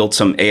is we've built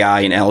some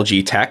AI and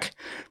LG tech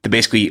that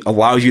basically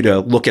allows you to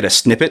look at a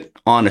snippet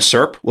on a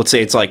SERP. Let's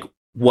say it's like,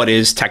 what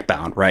is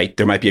TechBound, right?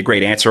 There might be a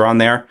great answer on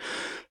there.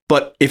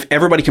 But if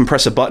everybody can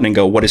press a button and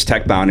go, what is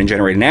TechBound, and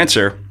generate an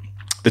answer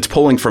that's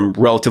pulling from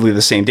relatively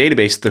the same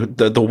database,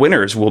 the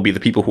winners will be the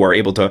people who are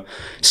able to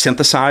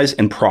synthesize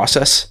and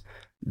process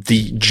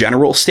the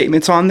general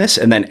statements on this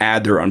and then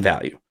add their own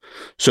value.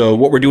 So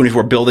what we're doing is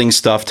we're building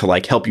stuff to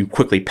like help you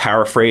quickly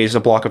paraphrase a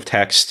block of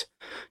text,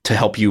 to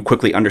help you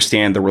quickly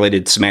understand the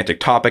related semantic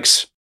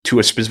topics to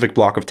a specific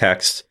block of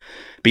text,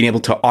 being able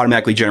to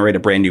automatically generate a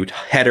brand new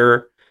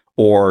header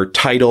or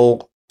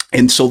title.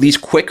 And so these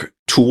quick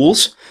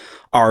tools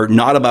are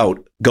not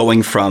about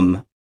going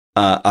from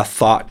a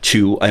thought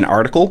to an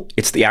article.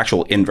 It's the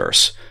actual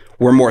inverse.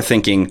 We're more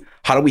thinking,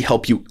 how do we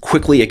help you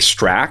quickly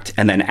extract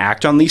and then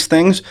act on these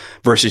things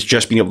versus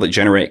just being able to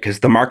generate? Because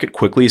the market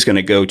quickly is going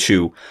to go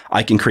to,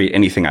 I can create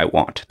anything I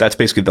want. That's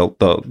basically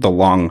the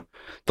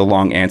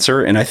long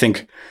answer. And I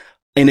think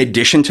in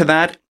addition to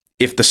that,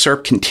 if the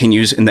SERP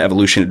continues in the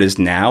evolution it is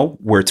now,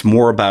 where it's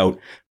more about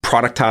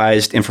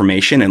productized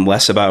information and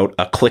less about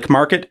a click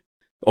market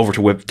over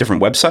to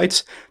different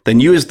websites, then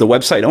you as the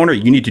website owner,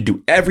 you need to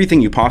do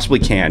everything you possibly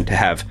can to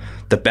have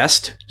the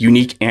best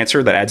unique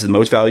answer that adds the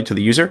most value to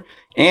the user,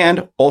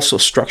 and also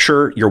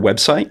structure your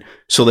website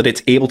so that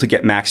it's able to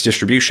get max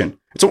distribution.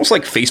 It's almost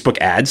like Facebook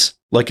ads.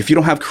 Like if you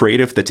don't have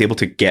creative that's able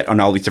to get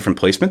on all these different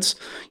placements,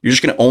 you're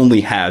just going to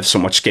only have so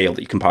much scale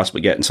that you can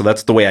possibly get. And so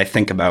that's the way I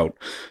think about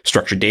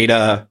structured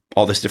data,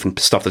 all this different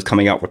stuff that's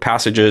coming out with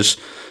passages.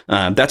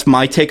 That's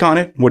my take on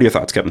it. What are your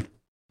thoughts, Kevin?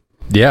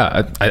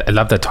 Yeah, I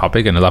love that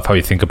topic, and I love how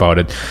you think about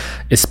it,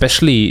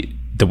 especially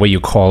the way you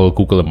call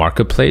Google a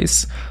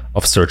marketplace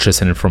of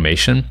searches and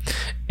information.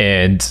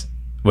 And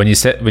when you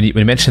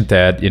mentioned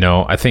that,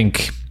 I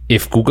think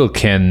if Google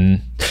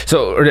can,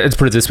 so let's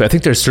put it this way, I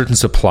think there's certain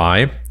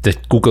supply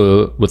that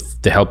Google,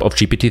 with the help of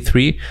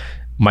GPT-3,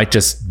 might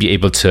just be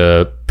able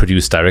to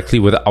produce directly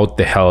without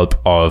the help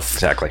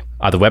of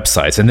other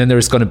websites. And then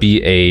there's going to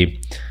be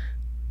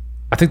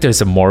I think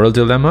there's a moral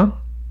dilemma,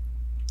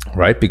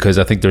 right? Because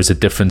I think there's a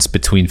difference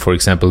between, for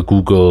example,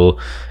 Google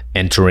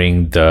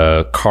entering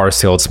the car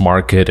sales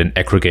market and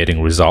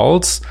aggregating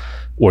results,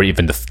 or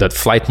even the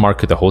flight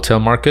market, the hotel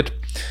market,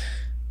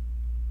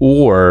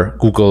 or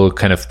Google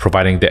kind of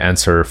providing the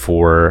answer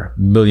for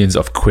millions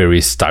of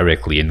queries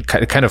directly and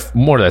kind of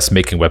more or less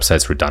making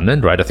websites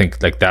redundant, right? I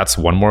think like that's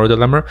one moral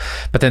dilemma.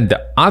 But then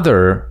the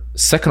other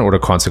second order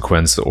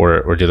consequence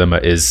or dilemma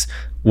is,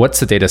 what's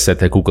the data set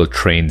that Google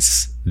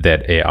trains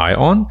that AI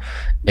on?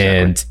 Exactly.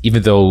 And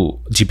even though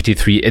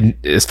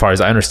GPT-3, as far as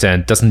I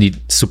understand, doesn't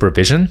need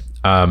supervision,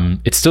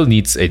 it still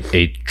needs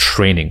a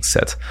training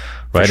set,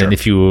 right? Sure. And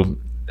if you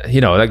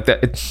like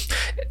that,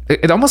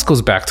 it almost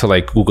goes back to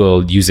like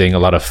Google using a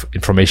lot of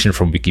information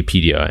from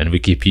Wikipedia, and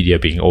Wikipedia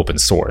being open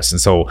source.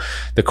 And so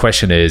the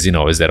question is,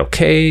 is that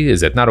okay? Is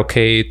that not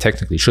okay?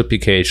 Technically should be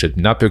okay, should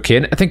not be okay.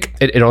 And I think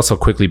it also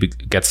quickly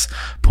gets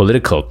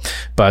political.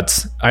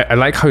 But I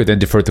like how you then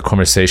deferred the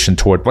conversation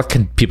toward what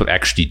can people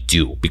actually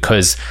do?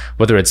 Because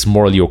whether it's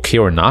morally okay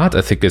or not,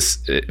 I think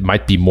it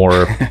might be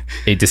more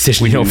a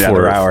decision for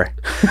another hour.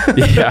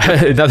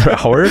 Yeah, another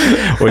hour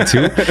or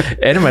two.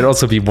 And it might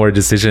also be more a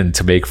decision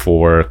to make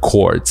for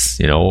courts,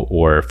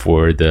 or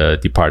for the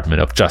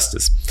Department of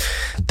Justice.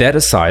 That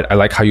aside, I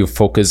like how you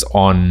focus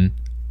on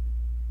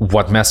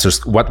what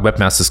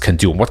webmasters can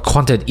do, and what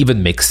content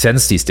even makes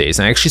sense these days.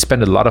 And I actually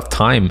spent a lot of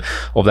time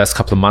over the last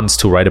couple of months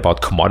to write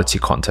about commodity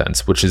content,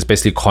 which is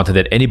basically content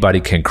that anybody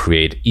can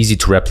create, easy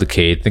to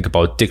replicate. Think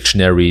about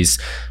dictionaries,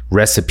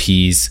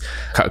 recipes,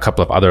 a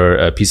couple of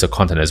other pieces of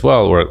content as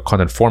well, or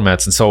content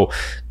formats. And so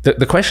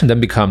the question then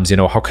becomes,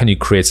 how can you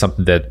create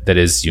something that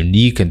is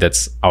unique and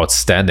that's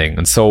outstanding?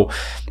 And so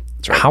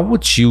how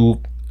would you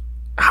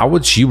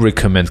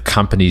recommend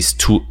companies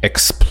to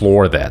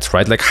explore that,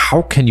 right? Like,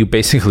 how can you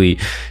basically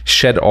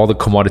shed all the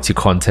commodity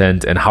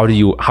content, and how do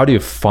you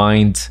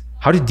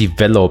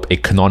develop a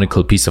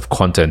canonical piece of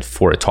content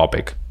for a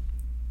topic?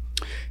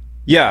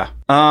 Yeah.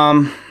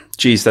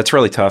 Geez, that's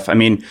really tough. I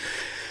mean,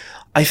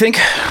 I think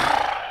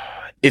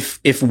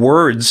if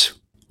words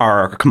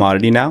are a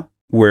commodity now,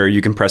 where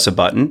you can press a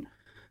button,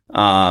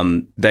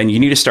 then you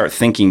need to start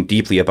thinking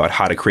deeply about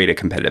how to create a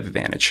competitive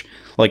advantage.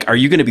 Like, are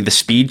you going to be the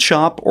speed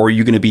shop, or are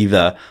you going to be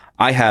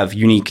I have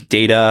unique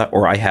data,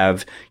 or I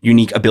have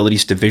unique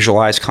abilities to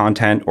visualize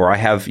content, or I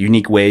have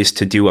unique ways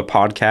to do a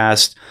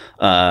podcast,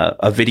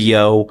 a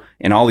video,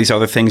 and all these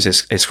other things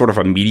as sort of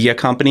a media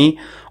company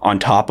on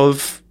top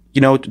of,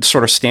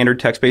 sort of standard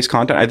text-based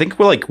content? I think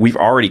we've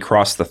already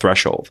crossed the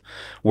threshold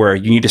where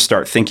you need to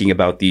start thinking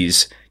about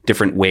these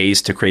different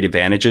ways to create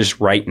advantages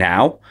right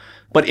now.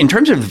 But in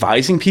terms of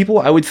advising people,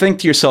 I would think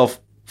to yourself,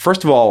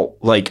 first of all,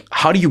 like,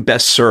 how do you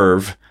best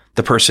serve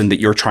the person that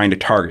you're trying to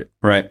target,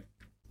 right?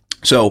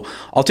 So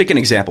I'll take an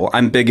example.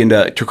 I'm big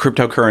into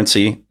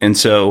cryptocurrency. And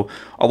so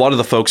a lot of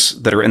the folks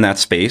that are in that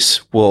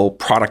space will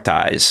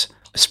productize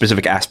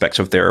specific aspects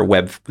of their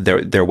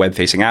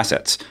web-facing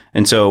assets.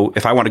 And so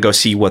if I want to go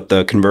see what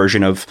the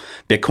conversion of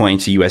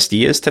Bitcoin to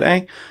USD is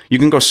today, you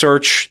can go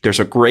search. There's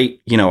a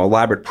great,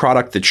 elaborate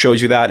product that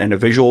shows you that in a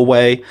visual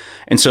way.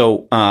 And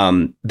so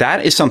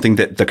that is something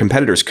that the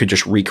competitors could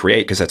just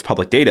recreate because that's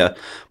public data.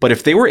 But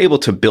if they were able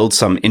to build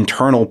some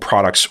internal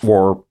products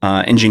or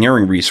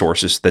engineering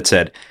resources that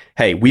said,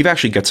 hey, we've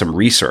actually got some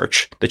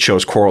research that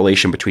shows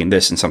correlation between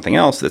this and something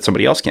else that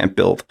somebody else can't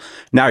build,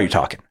 now you're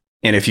talking.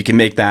 And if you can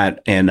make that,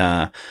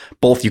 and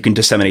both you can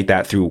disseminate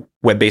that through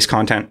web-based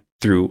content,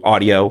 through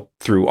audio,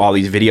 through all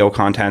these video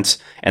contents,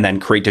 and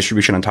then create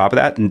distribution on top of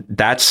that, and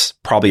that's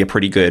probably a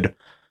pretty good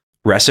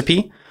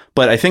recipe.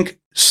 But I think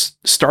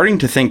starting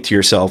to think to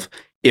yourself,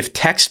 if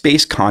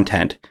text-based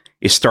content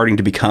is starting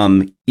to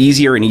become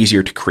easier and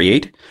easier to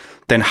create,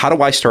 then how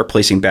do I start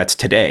placing bets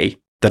today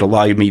that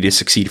allow me to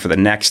succeed for the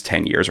next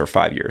 10 years or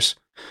 5 years?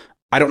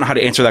 I don't know how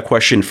to answer that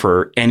question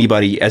for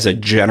anybody as a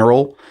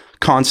general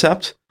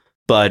concept.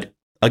 But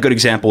a good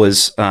example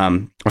is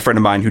a friend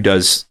of mine who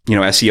does,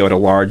 SEO at a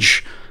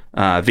large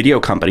video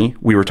company.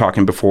 We were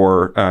talking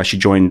before she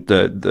joined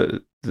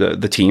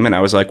the team, and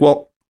I was like,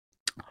 well,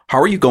 how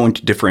are you going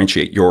to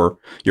differentiate your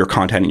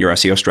content and your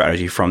SEO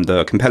strategy from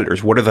the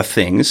competitors? What are the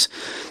things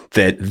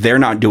that they're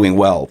not doing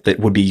well that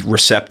would be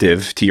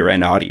receptive to your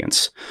end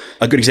audience?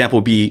 A good example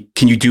would be,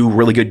 can you do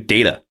really good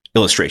data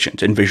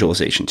illustrations and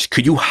visualizations?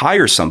 Could you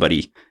hire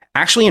somebody,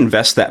 actually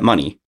invest that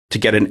money to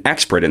get an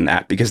expert in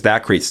that, because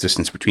that creates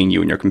distance between you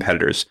and your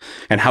competitors?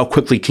 And how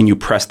quickly can you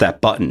press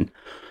that button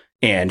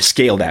and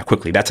scale that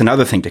quickly? That's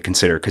another thing to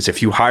consider, because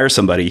if you hire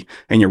somebody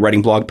and you're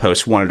writing blog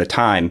posts one at a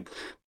time,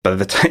 by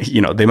the time,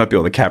 they might be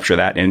able to capture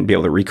that and be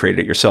able to recreate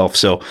it yourself.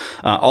 So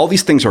all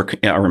these things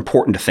are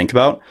important to think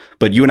about.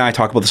 But you and I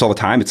talk about this all the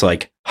time. It's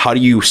like, how do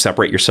you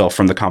separate yourself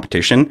from the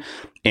competition?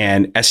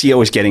 And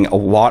SEO is getting a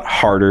lot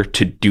harder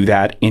to do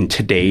that in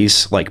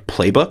today's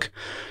playbook.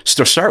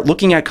 So start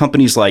looking at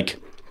companies like,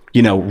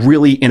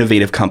 really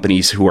innovative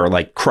companies who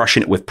are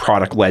crushing it with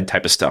product-led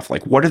type of stuff.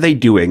 Like, what are they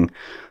doing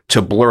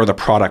to blur the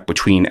product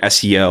between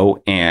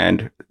SEO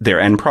and their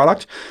end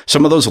product?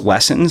 Some of those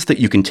lessons that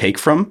you can take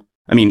from,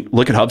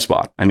 look at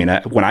HubSpot.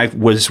 When I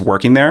was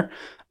working there,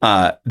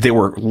 they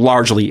were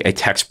largely a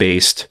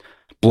text-based,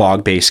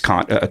 blog-based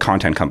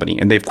content company,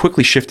 and they've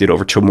quickly shifted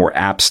over to a more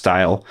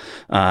app-style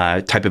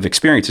type of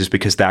experiences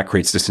because that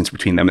creates distance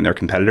between them and their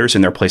competitors,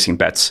 and they're placing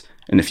bets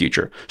in the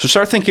future. So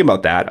start thinking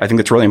about that. I think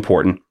that's really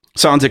important.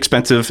 Sounds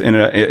expensive and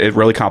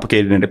really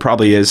complicated, and it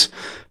probably is,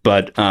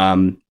 but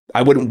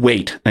I wouldn't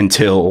wait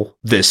until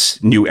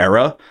this new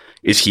era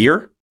is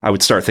here. I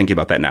would start thinking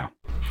about that now.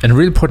 And a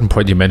really important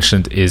point you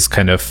mentioned is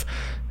kind of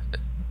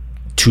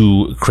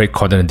to create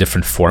content in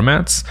different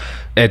formats.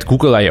 At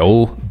Google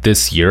I/O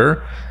this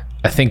year,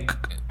 I think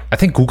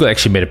Google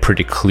actually made it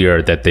pretty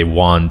clear that they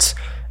want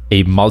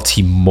a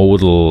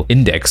multimodal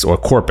index or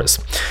corpus,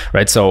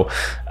 right? So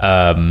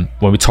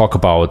when we talk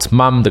about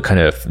MUM, the kind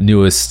of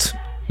newest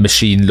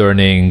machine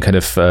learning kind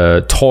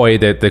of toy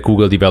that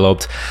Google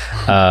developed,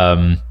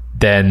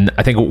 then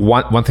I think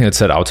one thing that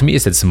stood out to me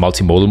is that it's a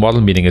multimodal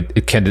model, meaning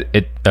it can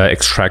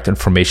extract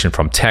information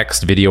from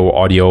text, video,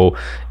 audio,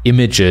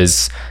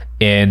 images,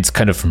 and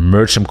kind of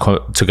merge them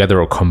together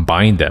or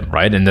combine them,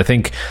 right? And I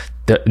think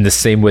that in the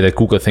same way that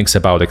Google thinks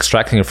about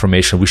extracting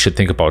information, we should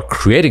think about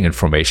creating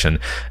information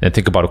and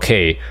think about,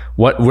 okay,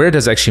 where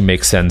does it actually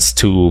make sense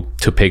to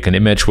pick an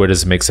image? Where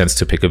does it make sense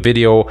to pick a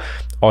video,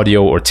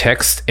 audio, or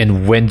text?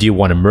 And when do you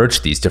want to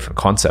merge these different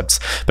concepts?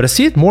 But I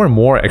see it more and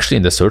more actually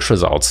in the search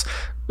results.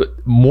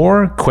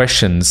 More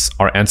questions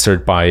are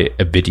answered by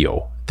a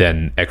video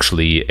than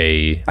actually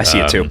I see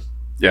it too.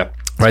 Yeah.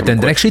 Right,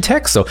 then actually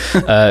text. So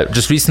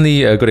just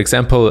recently, a good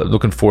example,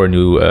 looking for a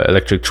new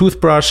electric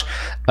toothbrush.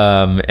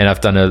 And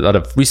I've done a lot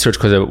of research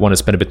because I want to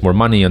spend a bit more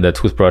money on that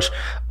toothbrush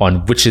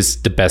on which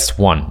is the best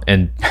one.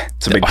 And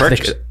it's a big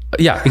purchase.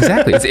 Yeah,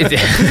 exactly.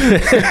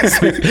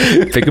 It's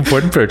a big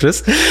important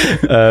purchase.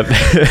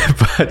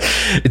 But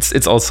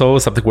it's also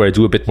something where I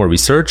do a bit more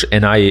research,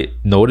 and I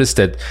noticed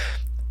that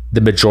the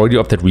majority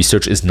of that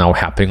research is now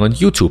happening on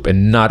YouTube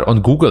and not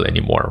on Google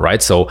anymore,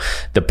 right? So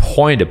the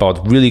point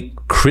about really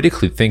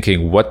critically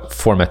thinking what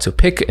format to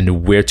pick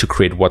and where to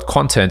create what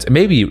content, and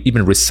maybe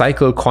even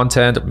recycle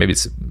content, maybe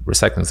it's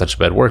recycling such a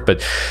bad word,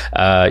 but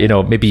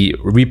maybe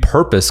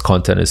repurpose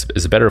content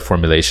is a better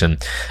formulation.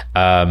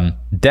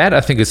 That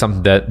I think is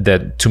something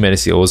that too many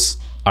CEOs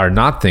are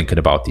not thinking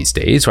about these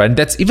days, right? And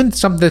that's even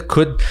something that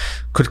could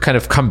kind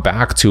of come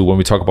back to when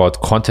we talk about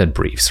content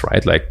briefs,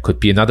 right? Like could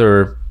be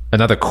another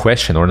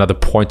question or another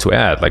point to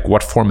add, like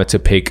what format to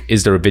pick.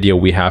 Is there a video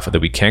we have that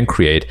we can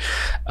create,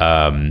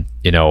 to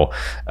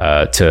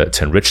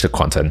enrich the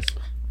content?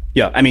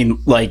 Yeah,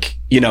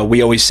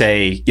 we always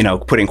say,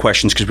 put in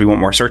questions because we want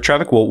more search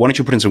traffic. Well, why don't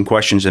you put in some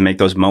questions and make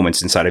those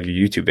moments inside of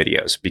your YouTube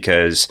videos?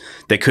 Because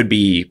they could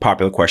be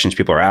popular questions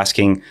people are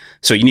asking.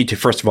 So you need to,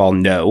 first of all,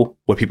 know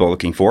what people are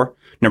looking for.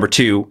 Number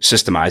two,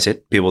 systemize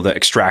it, be able to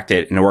extract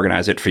it and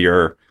organize it for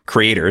your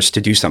creators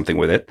to do something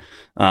with it.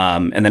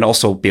 And then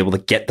also be able to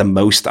get the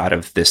most out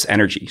of this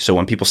energy. So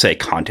when people say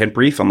content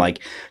brief, I'm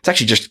like, it's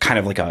actually just kind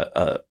of like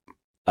a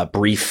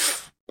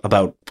brief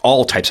about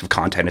all types of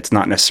content. It's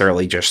not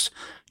necessarily just,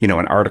 an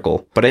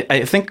article. But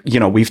I think,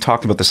 we've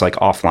talked about this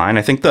offline.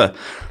 I think the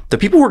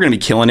people who are going to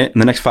be killing it in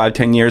the next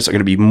 5-10 years are going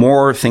to be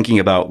more thinking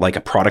about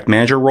a product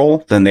manager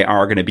role than they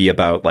are going to be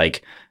about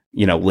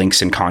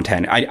links and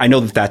content. I know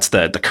that that's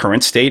the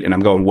current state, and I'm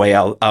going way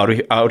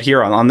out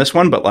here on this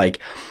one, but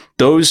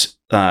those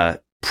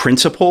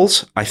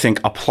principles, I think,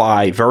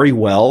 apply very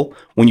well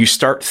when you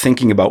start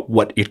thinking about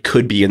what it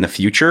could be in the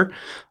future,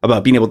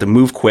 about being able to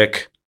move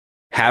quick,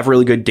 have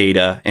really good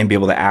data, and be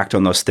able to act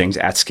on those things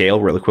at scale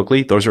really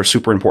quickly. Those are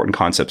super important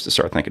concepts to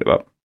start thinking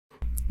about.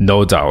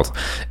 No doubt.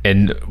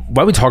 And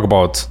when we talk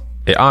about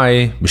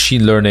AI,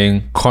 machine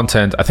learning,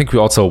 content, I think we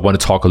also want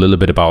to talk a little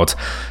bit about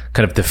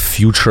kind of the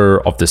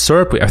future of the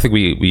SERP. I think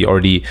we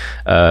already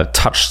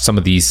touched some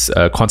of these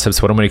concepts,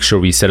 but I want to make sure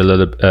we set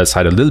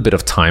aside a little bit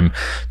of time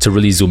to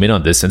really zoom in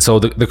on this. And so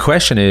the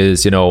question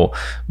is,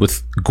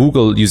 with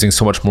Google using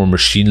so much more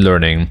machine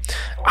learning,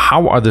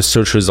 how are the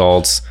search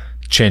results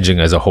changing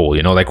as a whole?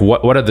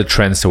 What are the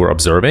trends that we're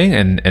observing,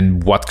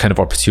 and what kind of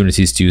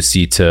opportunities do you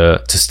see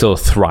to still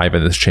thrive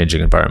in this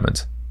changing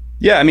environment?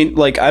 Yeah, I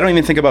don't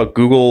even think about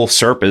Google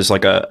SERP as a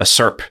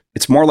SERP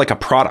it's more like a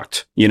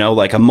product,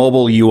 like a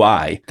mobile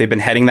UI. They've been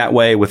heading that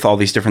way with all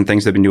these different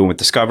things they've been doing with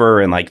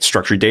Discover and like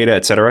structured data,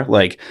 et cetera.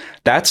 Like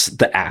that's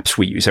the apps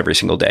we use every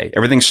single day.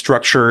 Everything's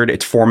structured,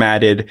 it's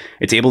formatted,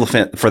 it's able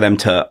for them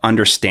to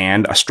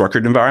understand a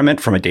structured environment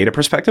from a data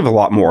perspective a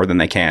lot more than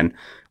they can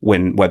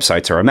when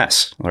websites are a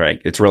mess. All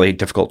right. It's really a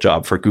difficult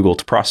job for Google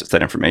to process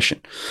that information.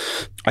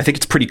 I think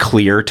it's pretty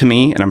clear to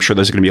me, and I'm sure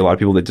there's going to be a lot of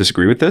people that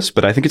disagree with this,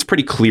 but I think it's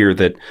pretty clear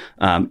that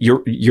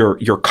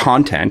your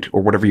content,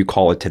 or whatever you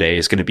call it today,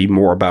 is going to be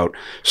more about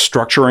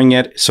structuring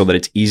it so that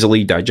it's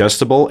easily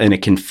digestible and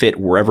it can fit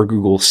wherever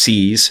Google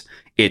sees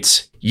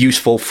it's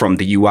useful from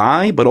the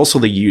UI, but also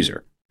the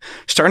user.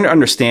 Starting to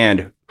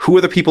understand who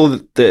are the people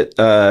that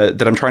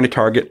I'm trying to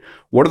target,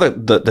 what are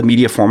the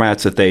media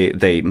formats that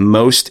they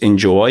most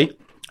enjoy,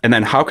 and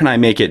then how can I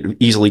make it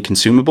easily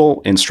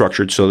consumable and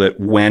structured so that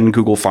when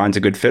Google finds a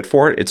good fit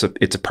for it,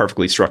 it's a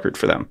perfectly structured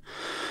for them.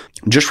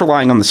 Just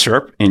relying on the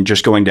SERP and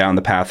just going down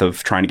the path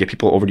of trying to get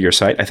people over to your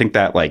site, I think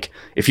that like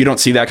if you don't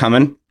see that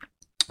coming,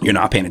 you're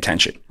not paying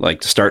attention.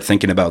 Like to start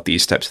thinking about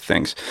these types of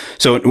things.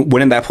 So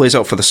when that plays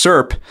out for the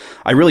SERP,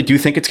 I really do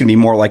think it's going to be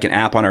more like an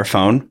app on our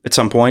phone at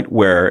some point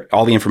where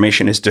all the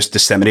information is just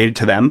disseminated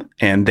to them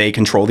and they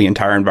control the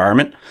entire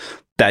environment.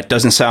 That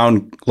doesn't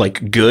sound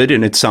like good,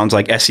 and it sounds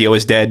like SEO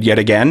is dead yet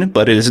again,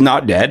 but it is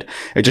not dead.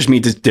 It just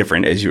means it's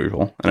different as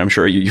usual. And I'm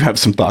sure you have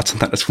some thoughts on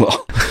that as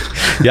well.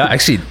 Yeah,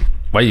 actually,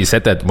 why you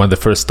said that, one of the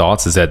first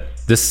thoughts is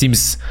that this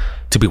seems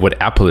to be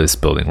what Apple is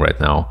building right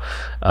now.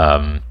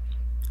 I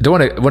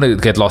don't want to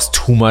get lost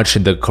too much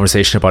in the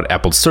conversation about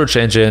Apple's search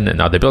engine and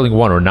are they building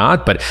one or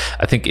not, but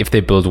I think if they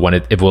build one,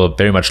 it will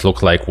very much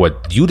look like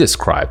what you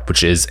described,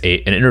 which is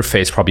an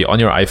interface probably on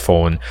your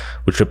iPhone,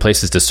 which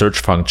replaces the search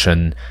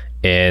function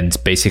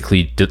and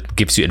basically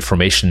gives you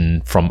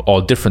information from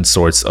all different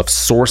sorts of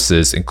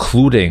sources,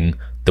 including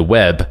the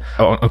web,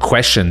 on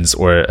questions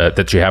or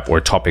that you have or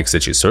topics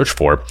that you search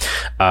for.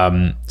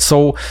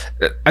 So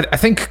I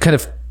think kind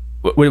of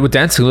we're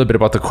dancing a little bit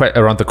about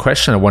around the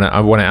question. I want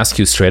to ask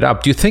you straight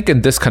up. Do you think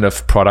in this kind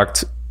of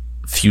product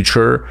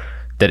future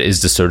that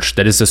is the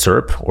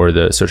SERP or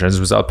the search engine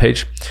result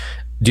page,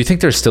 do you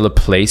think there's still a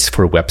place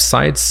for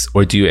websites,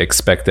 or do you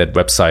expect that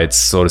websites,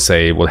 so to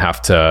say, will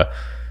have to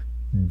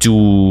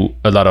do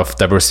a lot of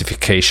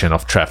diversification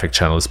of traffic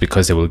channels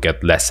because they will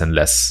get less and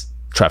less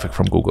traffic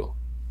from Google?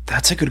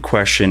 That's a good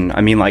question.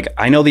 I mean, like,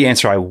 I know the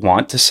answer I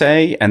want to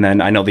say, and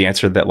then I know the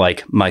answer that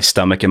like my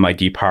stomach and my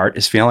deep heart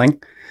is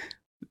feeling.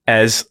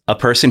 As a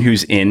person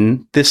who's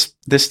in this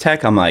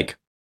tech, I'm like,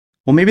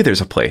 well, maybe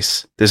there's a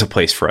place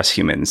for us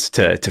humans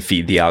to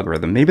feed the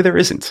algorithm. Maybe there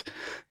isn't.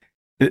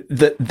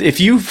 If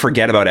you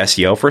forget about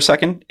SEO for a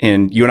second,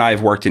 and you and I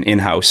have worked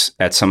in-house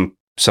at some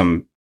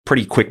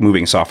pretty quick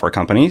moving software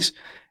companies,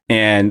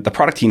 and the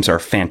product teams are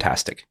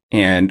fantastic.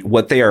 And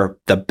what they are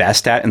the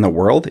best at in the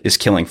world is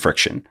killing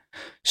friction.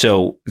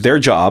 So their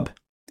job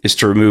is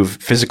to remove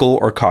physical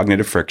or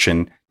cognitive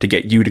friction to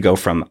get you to go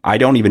from, I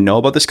don't even know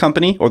about this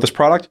company or this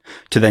product,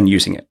 to then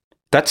using it.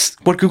 That's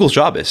what Google's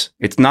job is.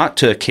 It's not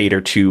to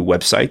cater to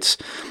websites.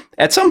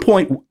 At some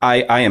point,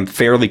 I am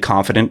fairly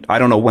confident, I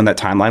don't know when that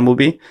timeline will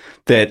be,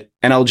 that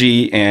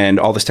NLG and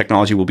all this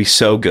technology will be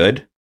so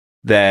good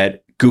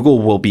that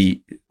Google will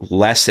be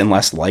less and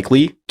less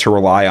likely to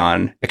rely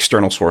on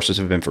external sources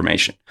of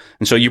information.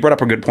 And so you brought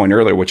up a good point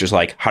earlier, which is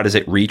like, how does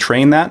it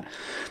retrain that?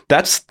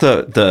 That's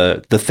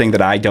the thing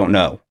that I don't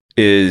know,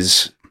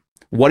 is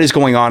what is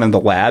going on in the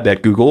lab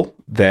at Google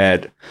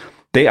that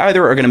they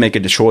either are going to make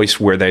a choice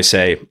where they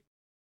say,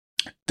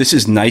 this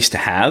is nice to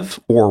have,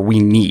 or we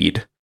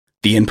need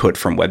the input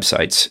from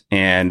websites.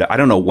 And I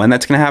don't know when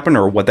that's going to happen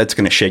or what that's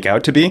going to shake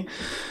out to be.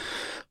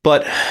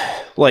 But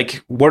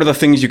like, what are the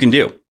things you can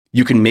do?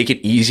 You can make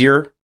it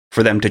easier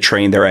for them to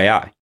train their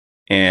AI.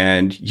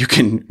 And you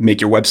can make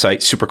your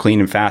website super clean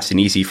and fast and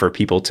easy for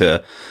people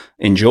to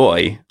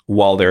enjoy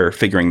while they're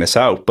figuring this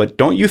out. But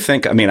don't you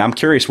think, I mean, I'm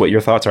curious what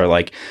your thoughts are.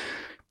 Like,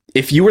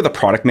 if you were the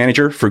product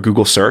manager for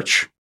Google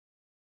Search,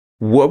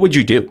 what would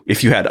you do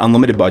if you had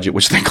unlimited budget,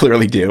 which they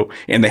clearly do,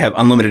 and they have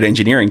unlimited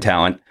engineering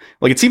talent?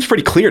 Like, it seems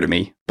pretty clear to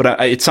me, but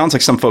it sounds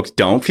like some folks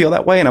don't feel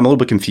that way. And I'm a little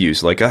bit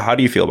confused. Like, how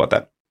do you feel about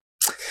that?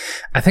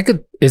 I think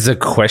it is a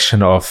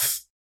question of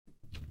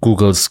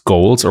Google's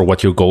goals, or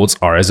what your goals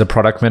are as a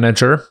product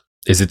manager.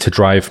 Is it to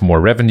drive more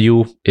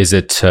revenue? Is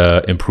it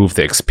to improve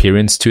the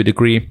experience to a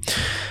degree?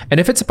 And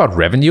if it's about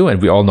revenue,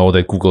 and we all know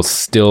that Google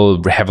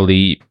still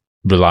heavily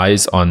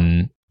relies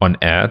on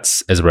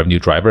ads as a revenue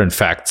driver. In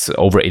fact,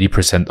 over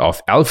 80% of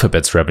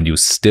Alphabet's revenue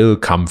still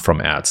come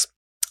from ads.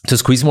 To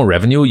squeeze more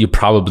revenue, you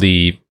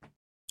probably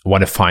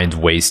want to find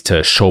ways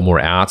to show more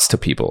ads to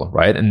people,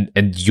 right?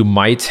 And you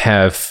might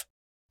have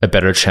a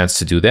better chance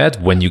to do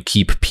that when you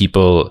keep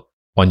people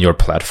on your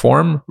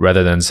platform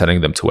rather than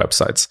sending them to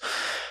websites.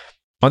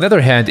 On the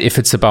other hand, if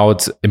it's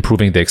about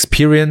improving the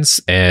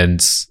experience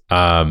and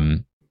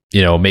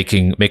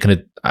making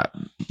it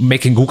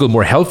making Google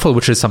more helpful,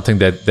 which is something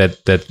that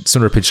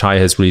Sundar Pichai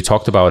has really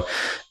talked about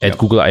at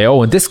Google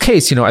I/O. In this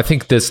case, I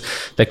think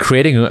that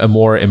creating a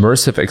more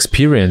immersive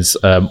experience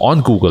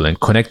on Google and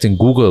connecting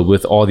Google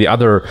with all the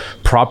other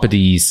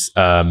properties,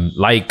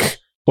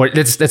 or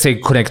let's say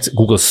connect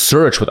Google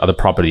search with other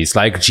properties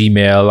like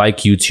Gmail, like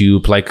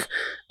YouTube, like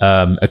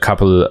a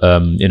couple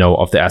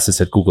of the assets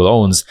that Google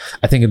owns.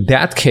 I think in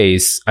that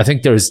case, I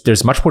think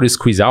there's much more to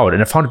squeeze out.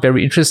 And I found it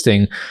very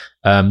interesting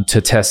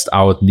to test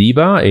out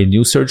Neba, a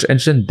new search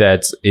engine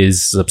that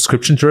is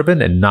subscription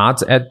driven and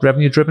not ad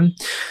revenue driven,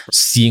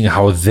 seeing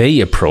how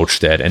they approach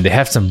that. And they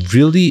have some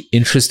really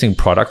interesting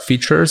product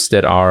features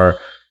that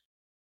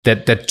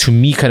to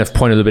me kind of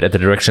point a little bit at the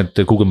direction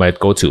that Google might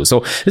go to.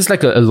 So it's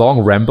like a long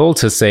ramble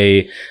to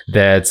say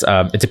that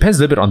it depends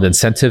a little bit on the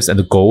incentives and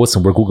the goals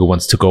and where Google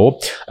wants to go.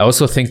 I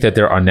also think that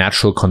there are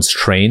natural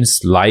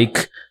constraints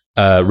like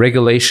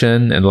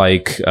regulation and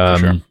like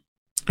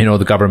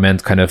the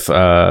government kind of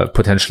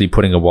potentially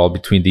putting a wall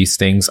between these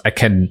things. I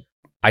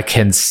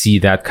can see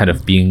that kind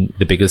of being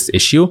the biggest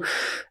issue.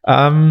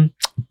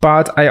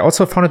 But I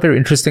also found it very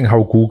interesting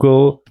how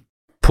Google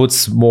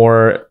puts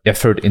more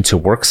effort into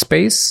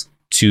Workspace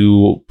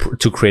to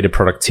create a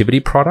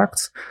productivity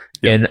product.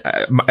 And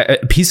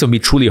a piece of me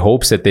truly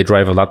hopes that they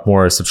drive a lot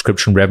more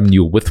subscription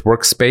revenue with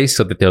Workspace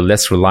so that they're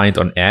less reliant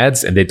on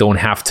ads and they don't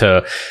have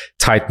to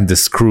tighten the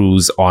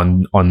screws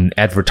on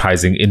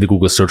advertising in the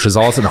Google search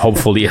results and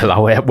hopefully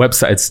allow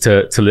websites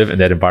to live in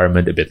that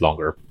environment a bit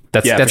longer.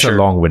 That's a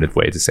long-winded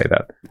way to say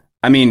that.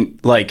 I mean,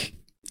 like,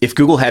 if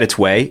Google had its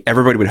way,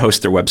 everybody would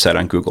host their website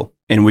on Google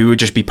and we would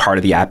just be part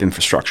of the app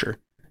infrastructure.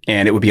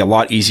 And it would be a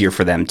lot easier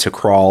for them to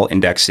crawl,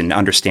 index, and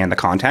understand the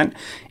content.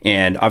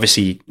 And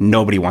obviously,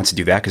 nobody wants to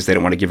do that because they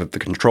don't want to give up the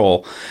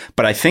control.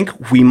 But I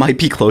think we might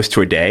be close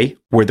to a day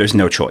where there's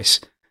no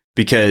choice.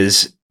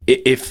 Because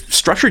if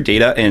structured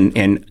data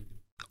and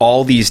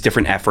all these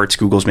different efforts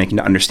Google's making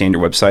to understand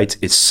your websites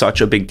is such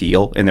a big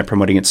deal, and they're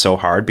promoting it so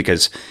hard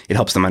because it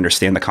helps them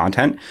understand the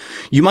content,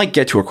 you might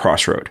get to a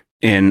crossroad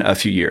in a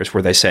few years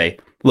where they say,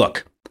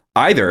 look,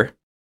 either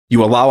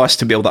you allow us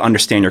to be able to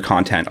understand your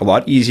content a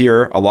lot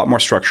easier, a lot more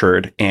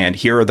structured, and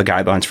here are the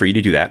guidelines for you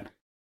to do that.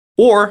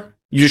 Or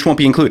you just won't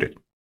be included.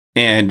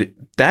 And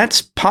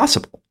that's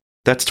possible.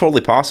 That's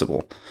totally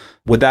possible.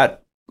 Would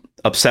that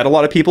upset a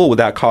lot of people? Would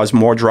that cause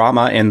more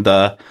drama in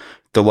the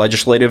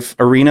legislative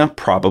arena?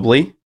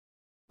 Probably.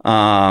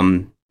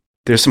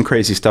 There's some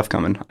crazy stuff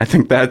coming. I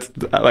think that's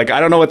I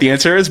don't know what the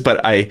answer is,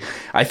 but I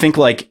think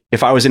like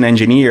if I was an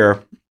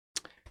engineer,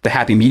 the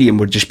happy medium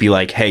would just be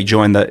like, hey,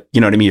 join the, you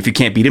know what I mean? If you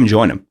can't beat him,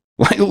 join him.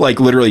 Like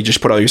literally just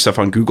put all your stuff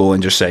on Google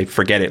and just say,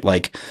 forget it.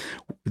 Like,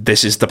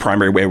 this is the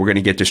primary way we're going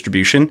to get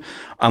distribution.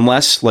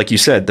 Unless, like you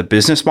said, the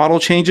business model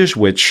changes,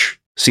 which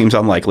seems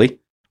unlikely,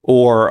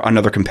 or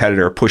another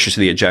competitor pushes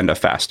the agenda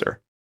faster.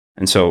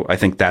 And so I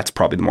think that's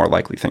probably the more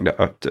likely thing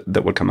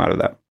that would come out of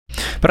that.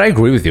 But I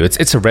agree with you.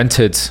 It's a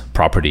rented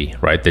property,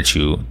 right? That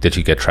you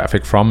get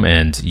traffic from,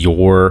 and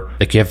you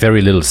have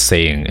very little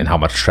saying in how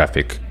much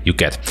traffic you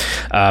get.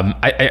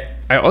 I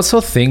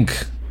also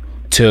think,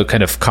 to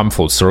kind of come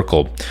full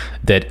circle,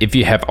 that if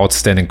you have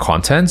outstanding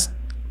content,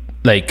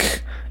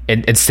 like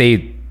and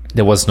say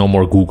there was no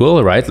more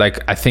Google, right?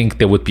 Like, I think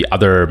there would be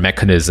other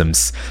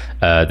mechanisms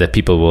that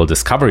people will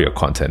discover your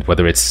content,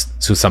 whether it's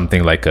to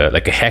something like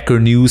a hacker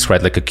news,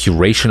 right? Like a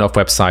curation of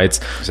websites,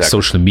 exactly.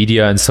 Social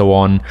media, and so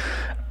on.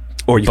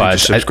 Or you can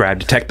just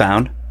subscribe to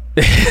TechBound.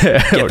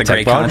 Get the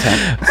great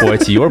content. Or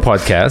to your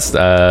podcast,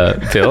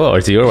 Bill, or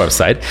to your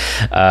website.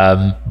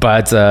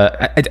 But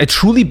I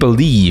truly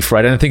believe,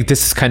 right? And I think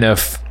this is kind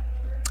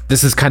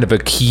of a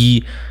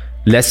key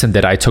lesson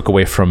that I took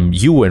away from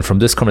you and from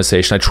this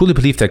conversation. I truly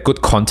believe that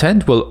good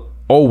content will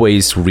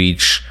always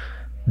reach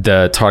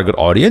the target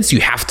audience.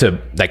 You have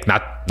to, like,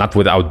 not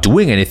without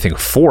doing anything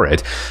for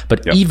it,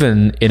 but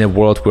even in a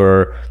world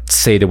where,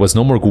 say, there was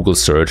no more Google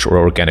search or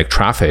organic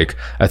traffic,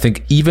 I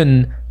think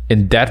even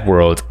in that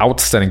world,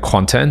 outstanding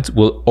content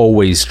will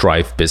always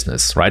drive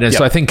business, right? And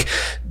so I think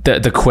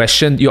the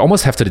question, you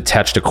almost have to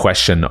detach the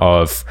question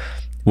of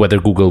whether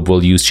Google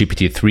will use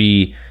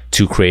GPT-3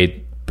 to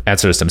create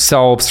answers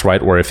themselves,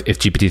 right? Or if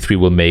GPT-3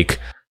 will make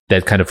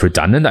that kind of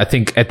redundant. I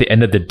think at the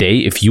end of the day,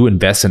 if you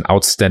invest in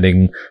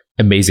outstanding,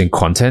 amazing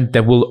content,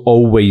 that will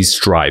always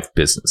drive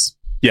business.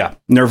 Yeah.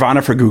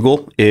 Nirvana for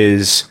Google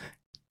is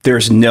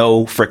there's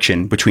no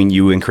friction between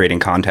you and creating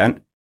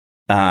content.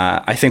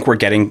 I think we're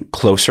getting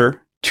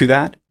closer to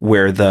that,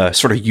 where the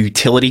sort of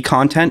utility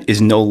content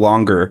is no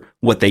longer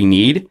what they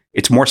need.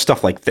 It's more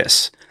stuff like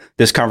this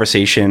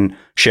conversation,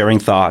 sharing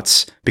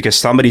thoughts, because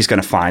somebody's going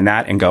to find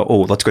that and go,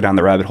 oh, let's go down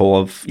the rabbit hole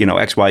of,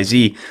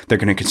 XYZ. They're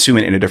going to consume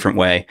it in a different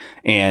way.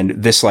 And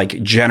this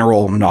like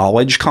general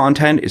knowledge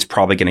content is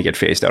probably going to get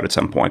phased out at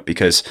some point,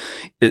 because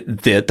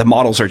the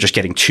models are just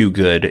getting too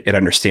good at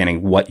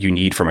understanding what you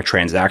need from a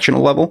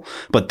transactional level.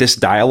 But this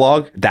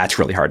dialogue, that's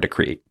really hard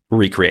to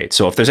recreate.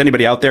 So if there's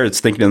anybody out there that's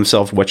thinking to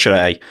themselves, what should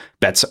I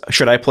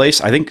place?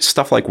 I think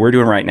stuff like we're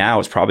doing right now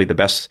is probably the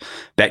best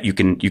bet you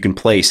can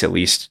place, at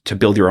least to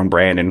build your own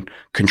brand and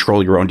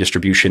control your own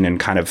distribution and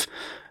kind of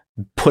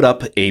put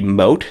up a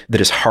moat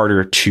that is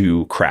harder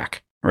to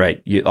crack.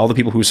 Right. All the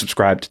people who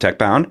subscribe to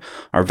TechBound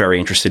are very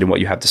interested in what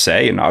you have to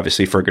say. And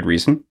obviously for a good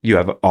reason. You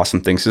have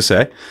awesome things to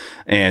say.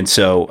 And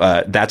so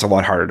that's a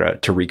lot harder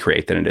to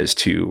recreate than it is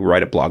to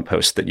write a blog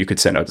post that you could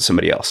send out to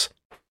somebody else.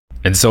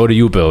 And so do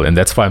you, Bill. And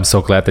that's why I'm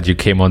so glad that you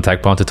came on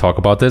TechBound to talk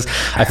about this.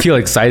 I feel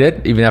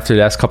excited, even after the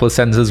last couple of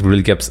sentences,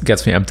 really gets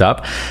me amped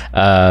up.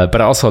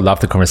 But I also love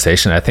the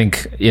conversation. I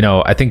think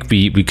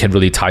we can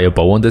really tie a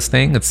bow on this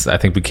thing. I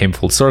think we came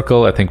full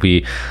circle. I think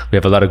we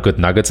have a lot of good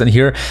nuggets in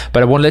here.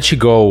 But I won't let you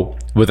go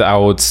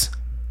without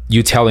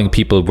you telling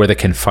people where they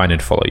can find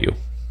and follow you.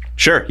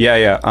 Sure.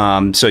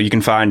 Yeah. So you can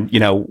find,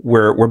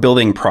 we're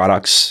building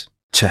products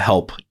to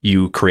help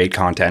you create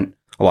content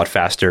a lot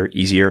faster,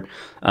 easier,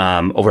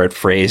 over at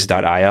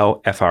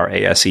phrase.io,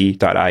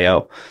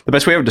 frase.io. The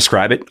best way I would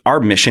describe it,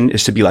 our mission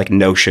is to be like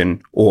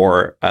Notion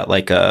or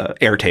like a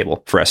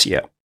Airtable for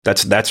SEO.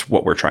 That's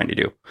what we're trying to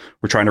do.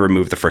 We're trying to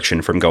remove the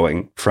friction from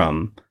going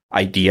from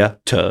idea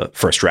to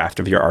first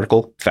draft of your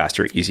article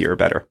faster, easier,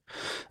 better.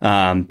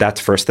 That's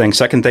the first thing.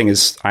 Second thing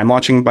is I'm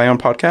launching my own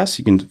podcast.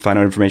 You can find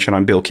out information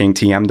on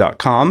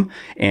billkingtm.com,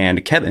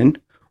 and Kevin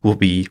will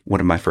be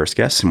one of my first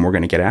guests, and we're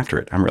going to get after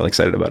it. I'm really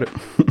excited about it.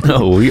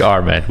 Oh, we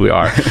are, man. We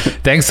are.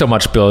 Thanks so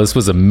much, Bill. This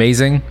was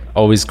amazing.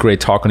 Always great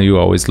talking to you.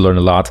 Always learn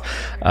a lot.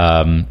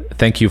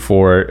 Thank you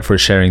for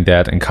sharing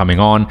that and coming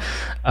on.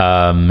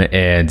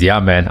 And yeah,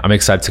 man, I'm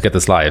excited to get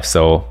this live.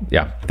 So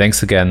yeah,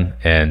 thanks again,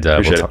 and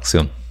we'll talk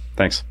soon.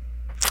 Thanks.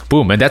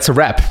 Boom. And that's a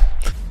wrap.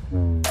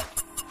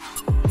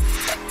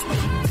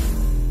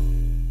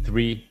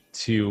 3,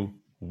 2,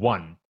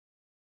 1.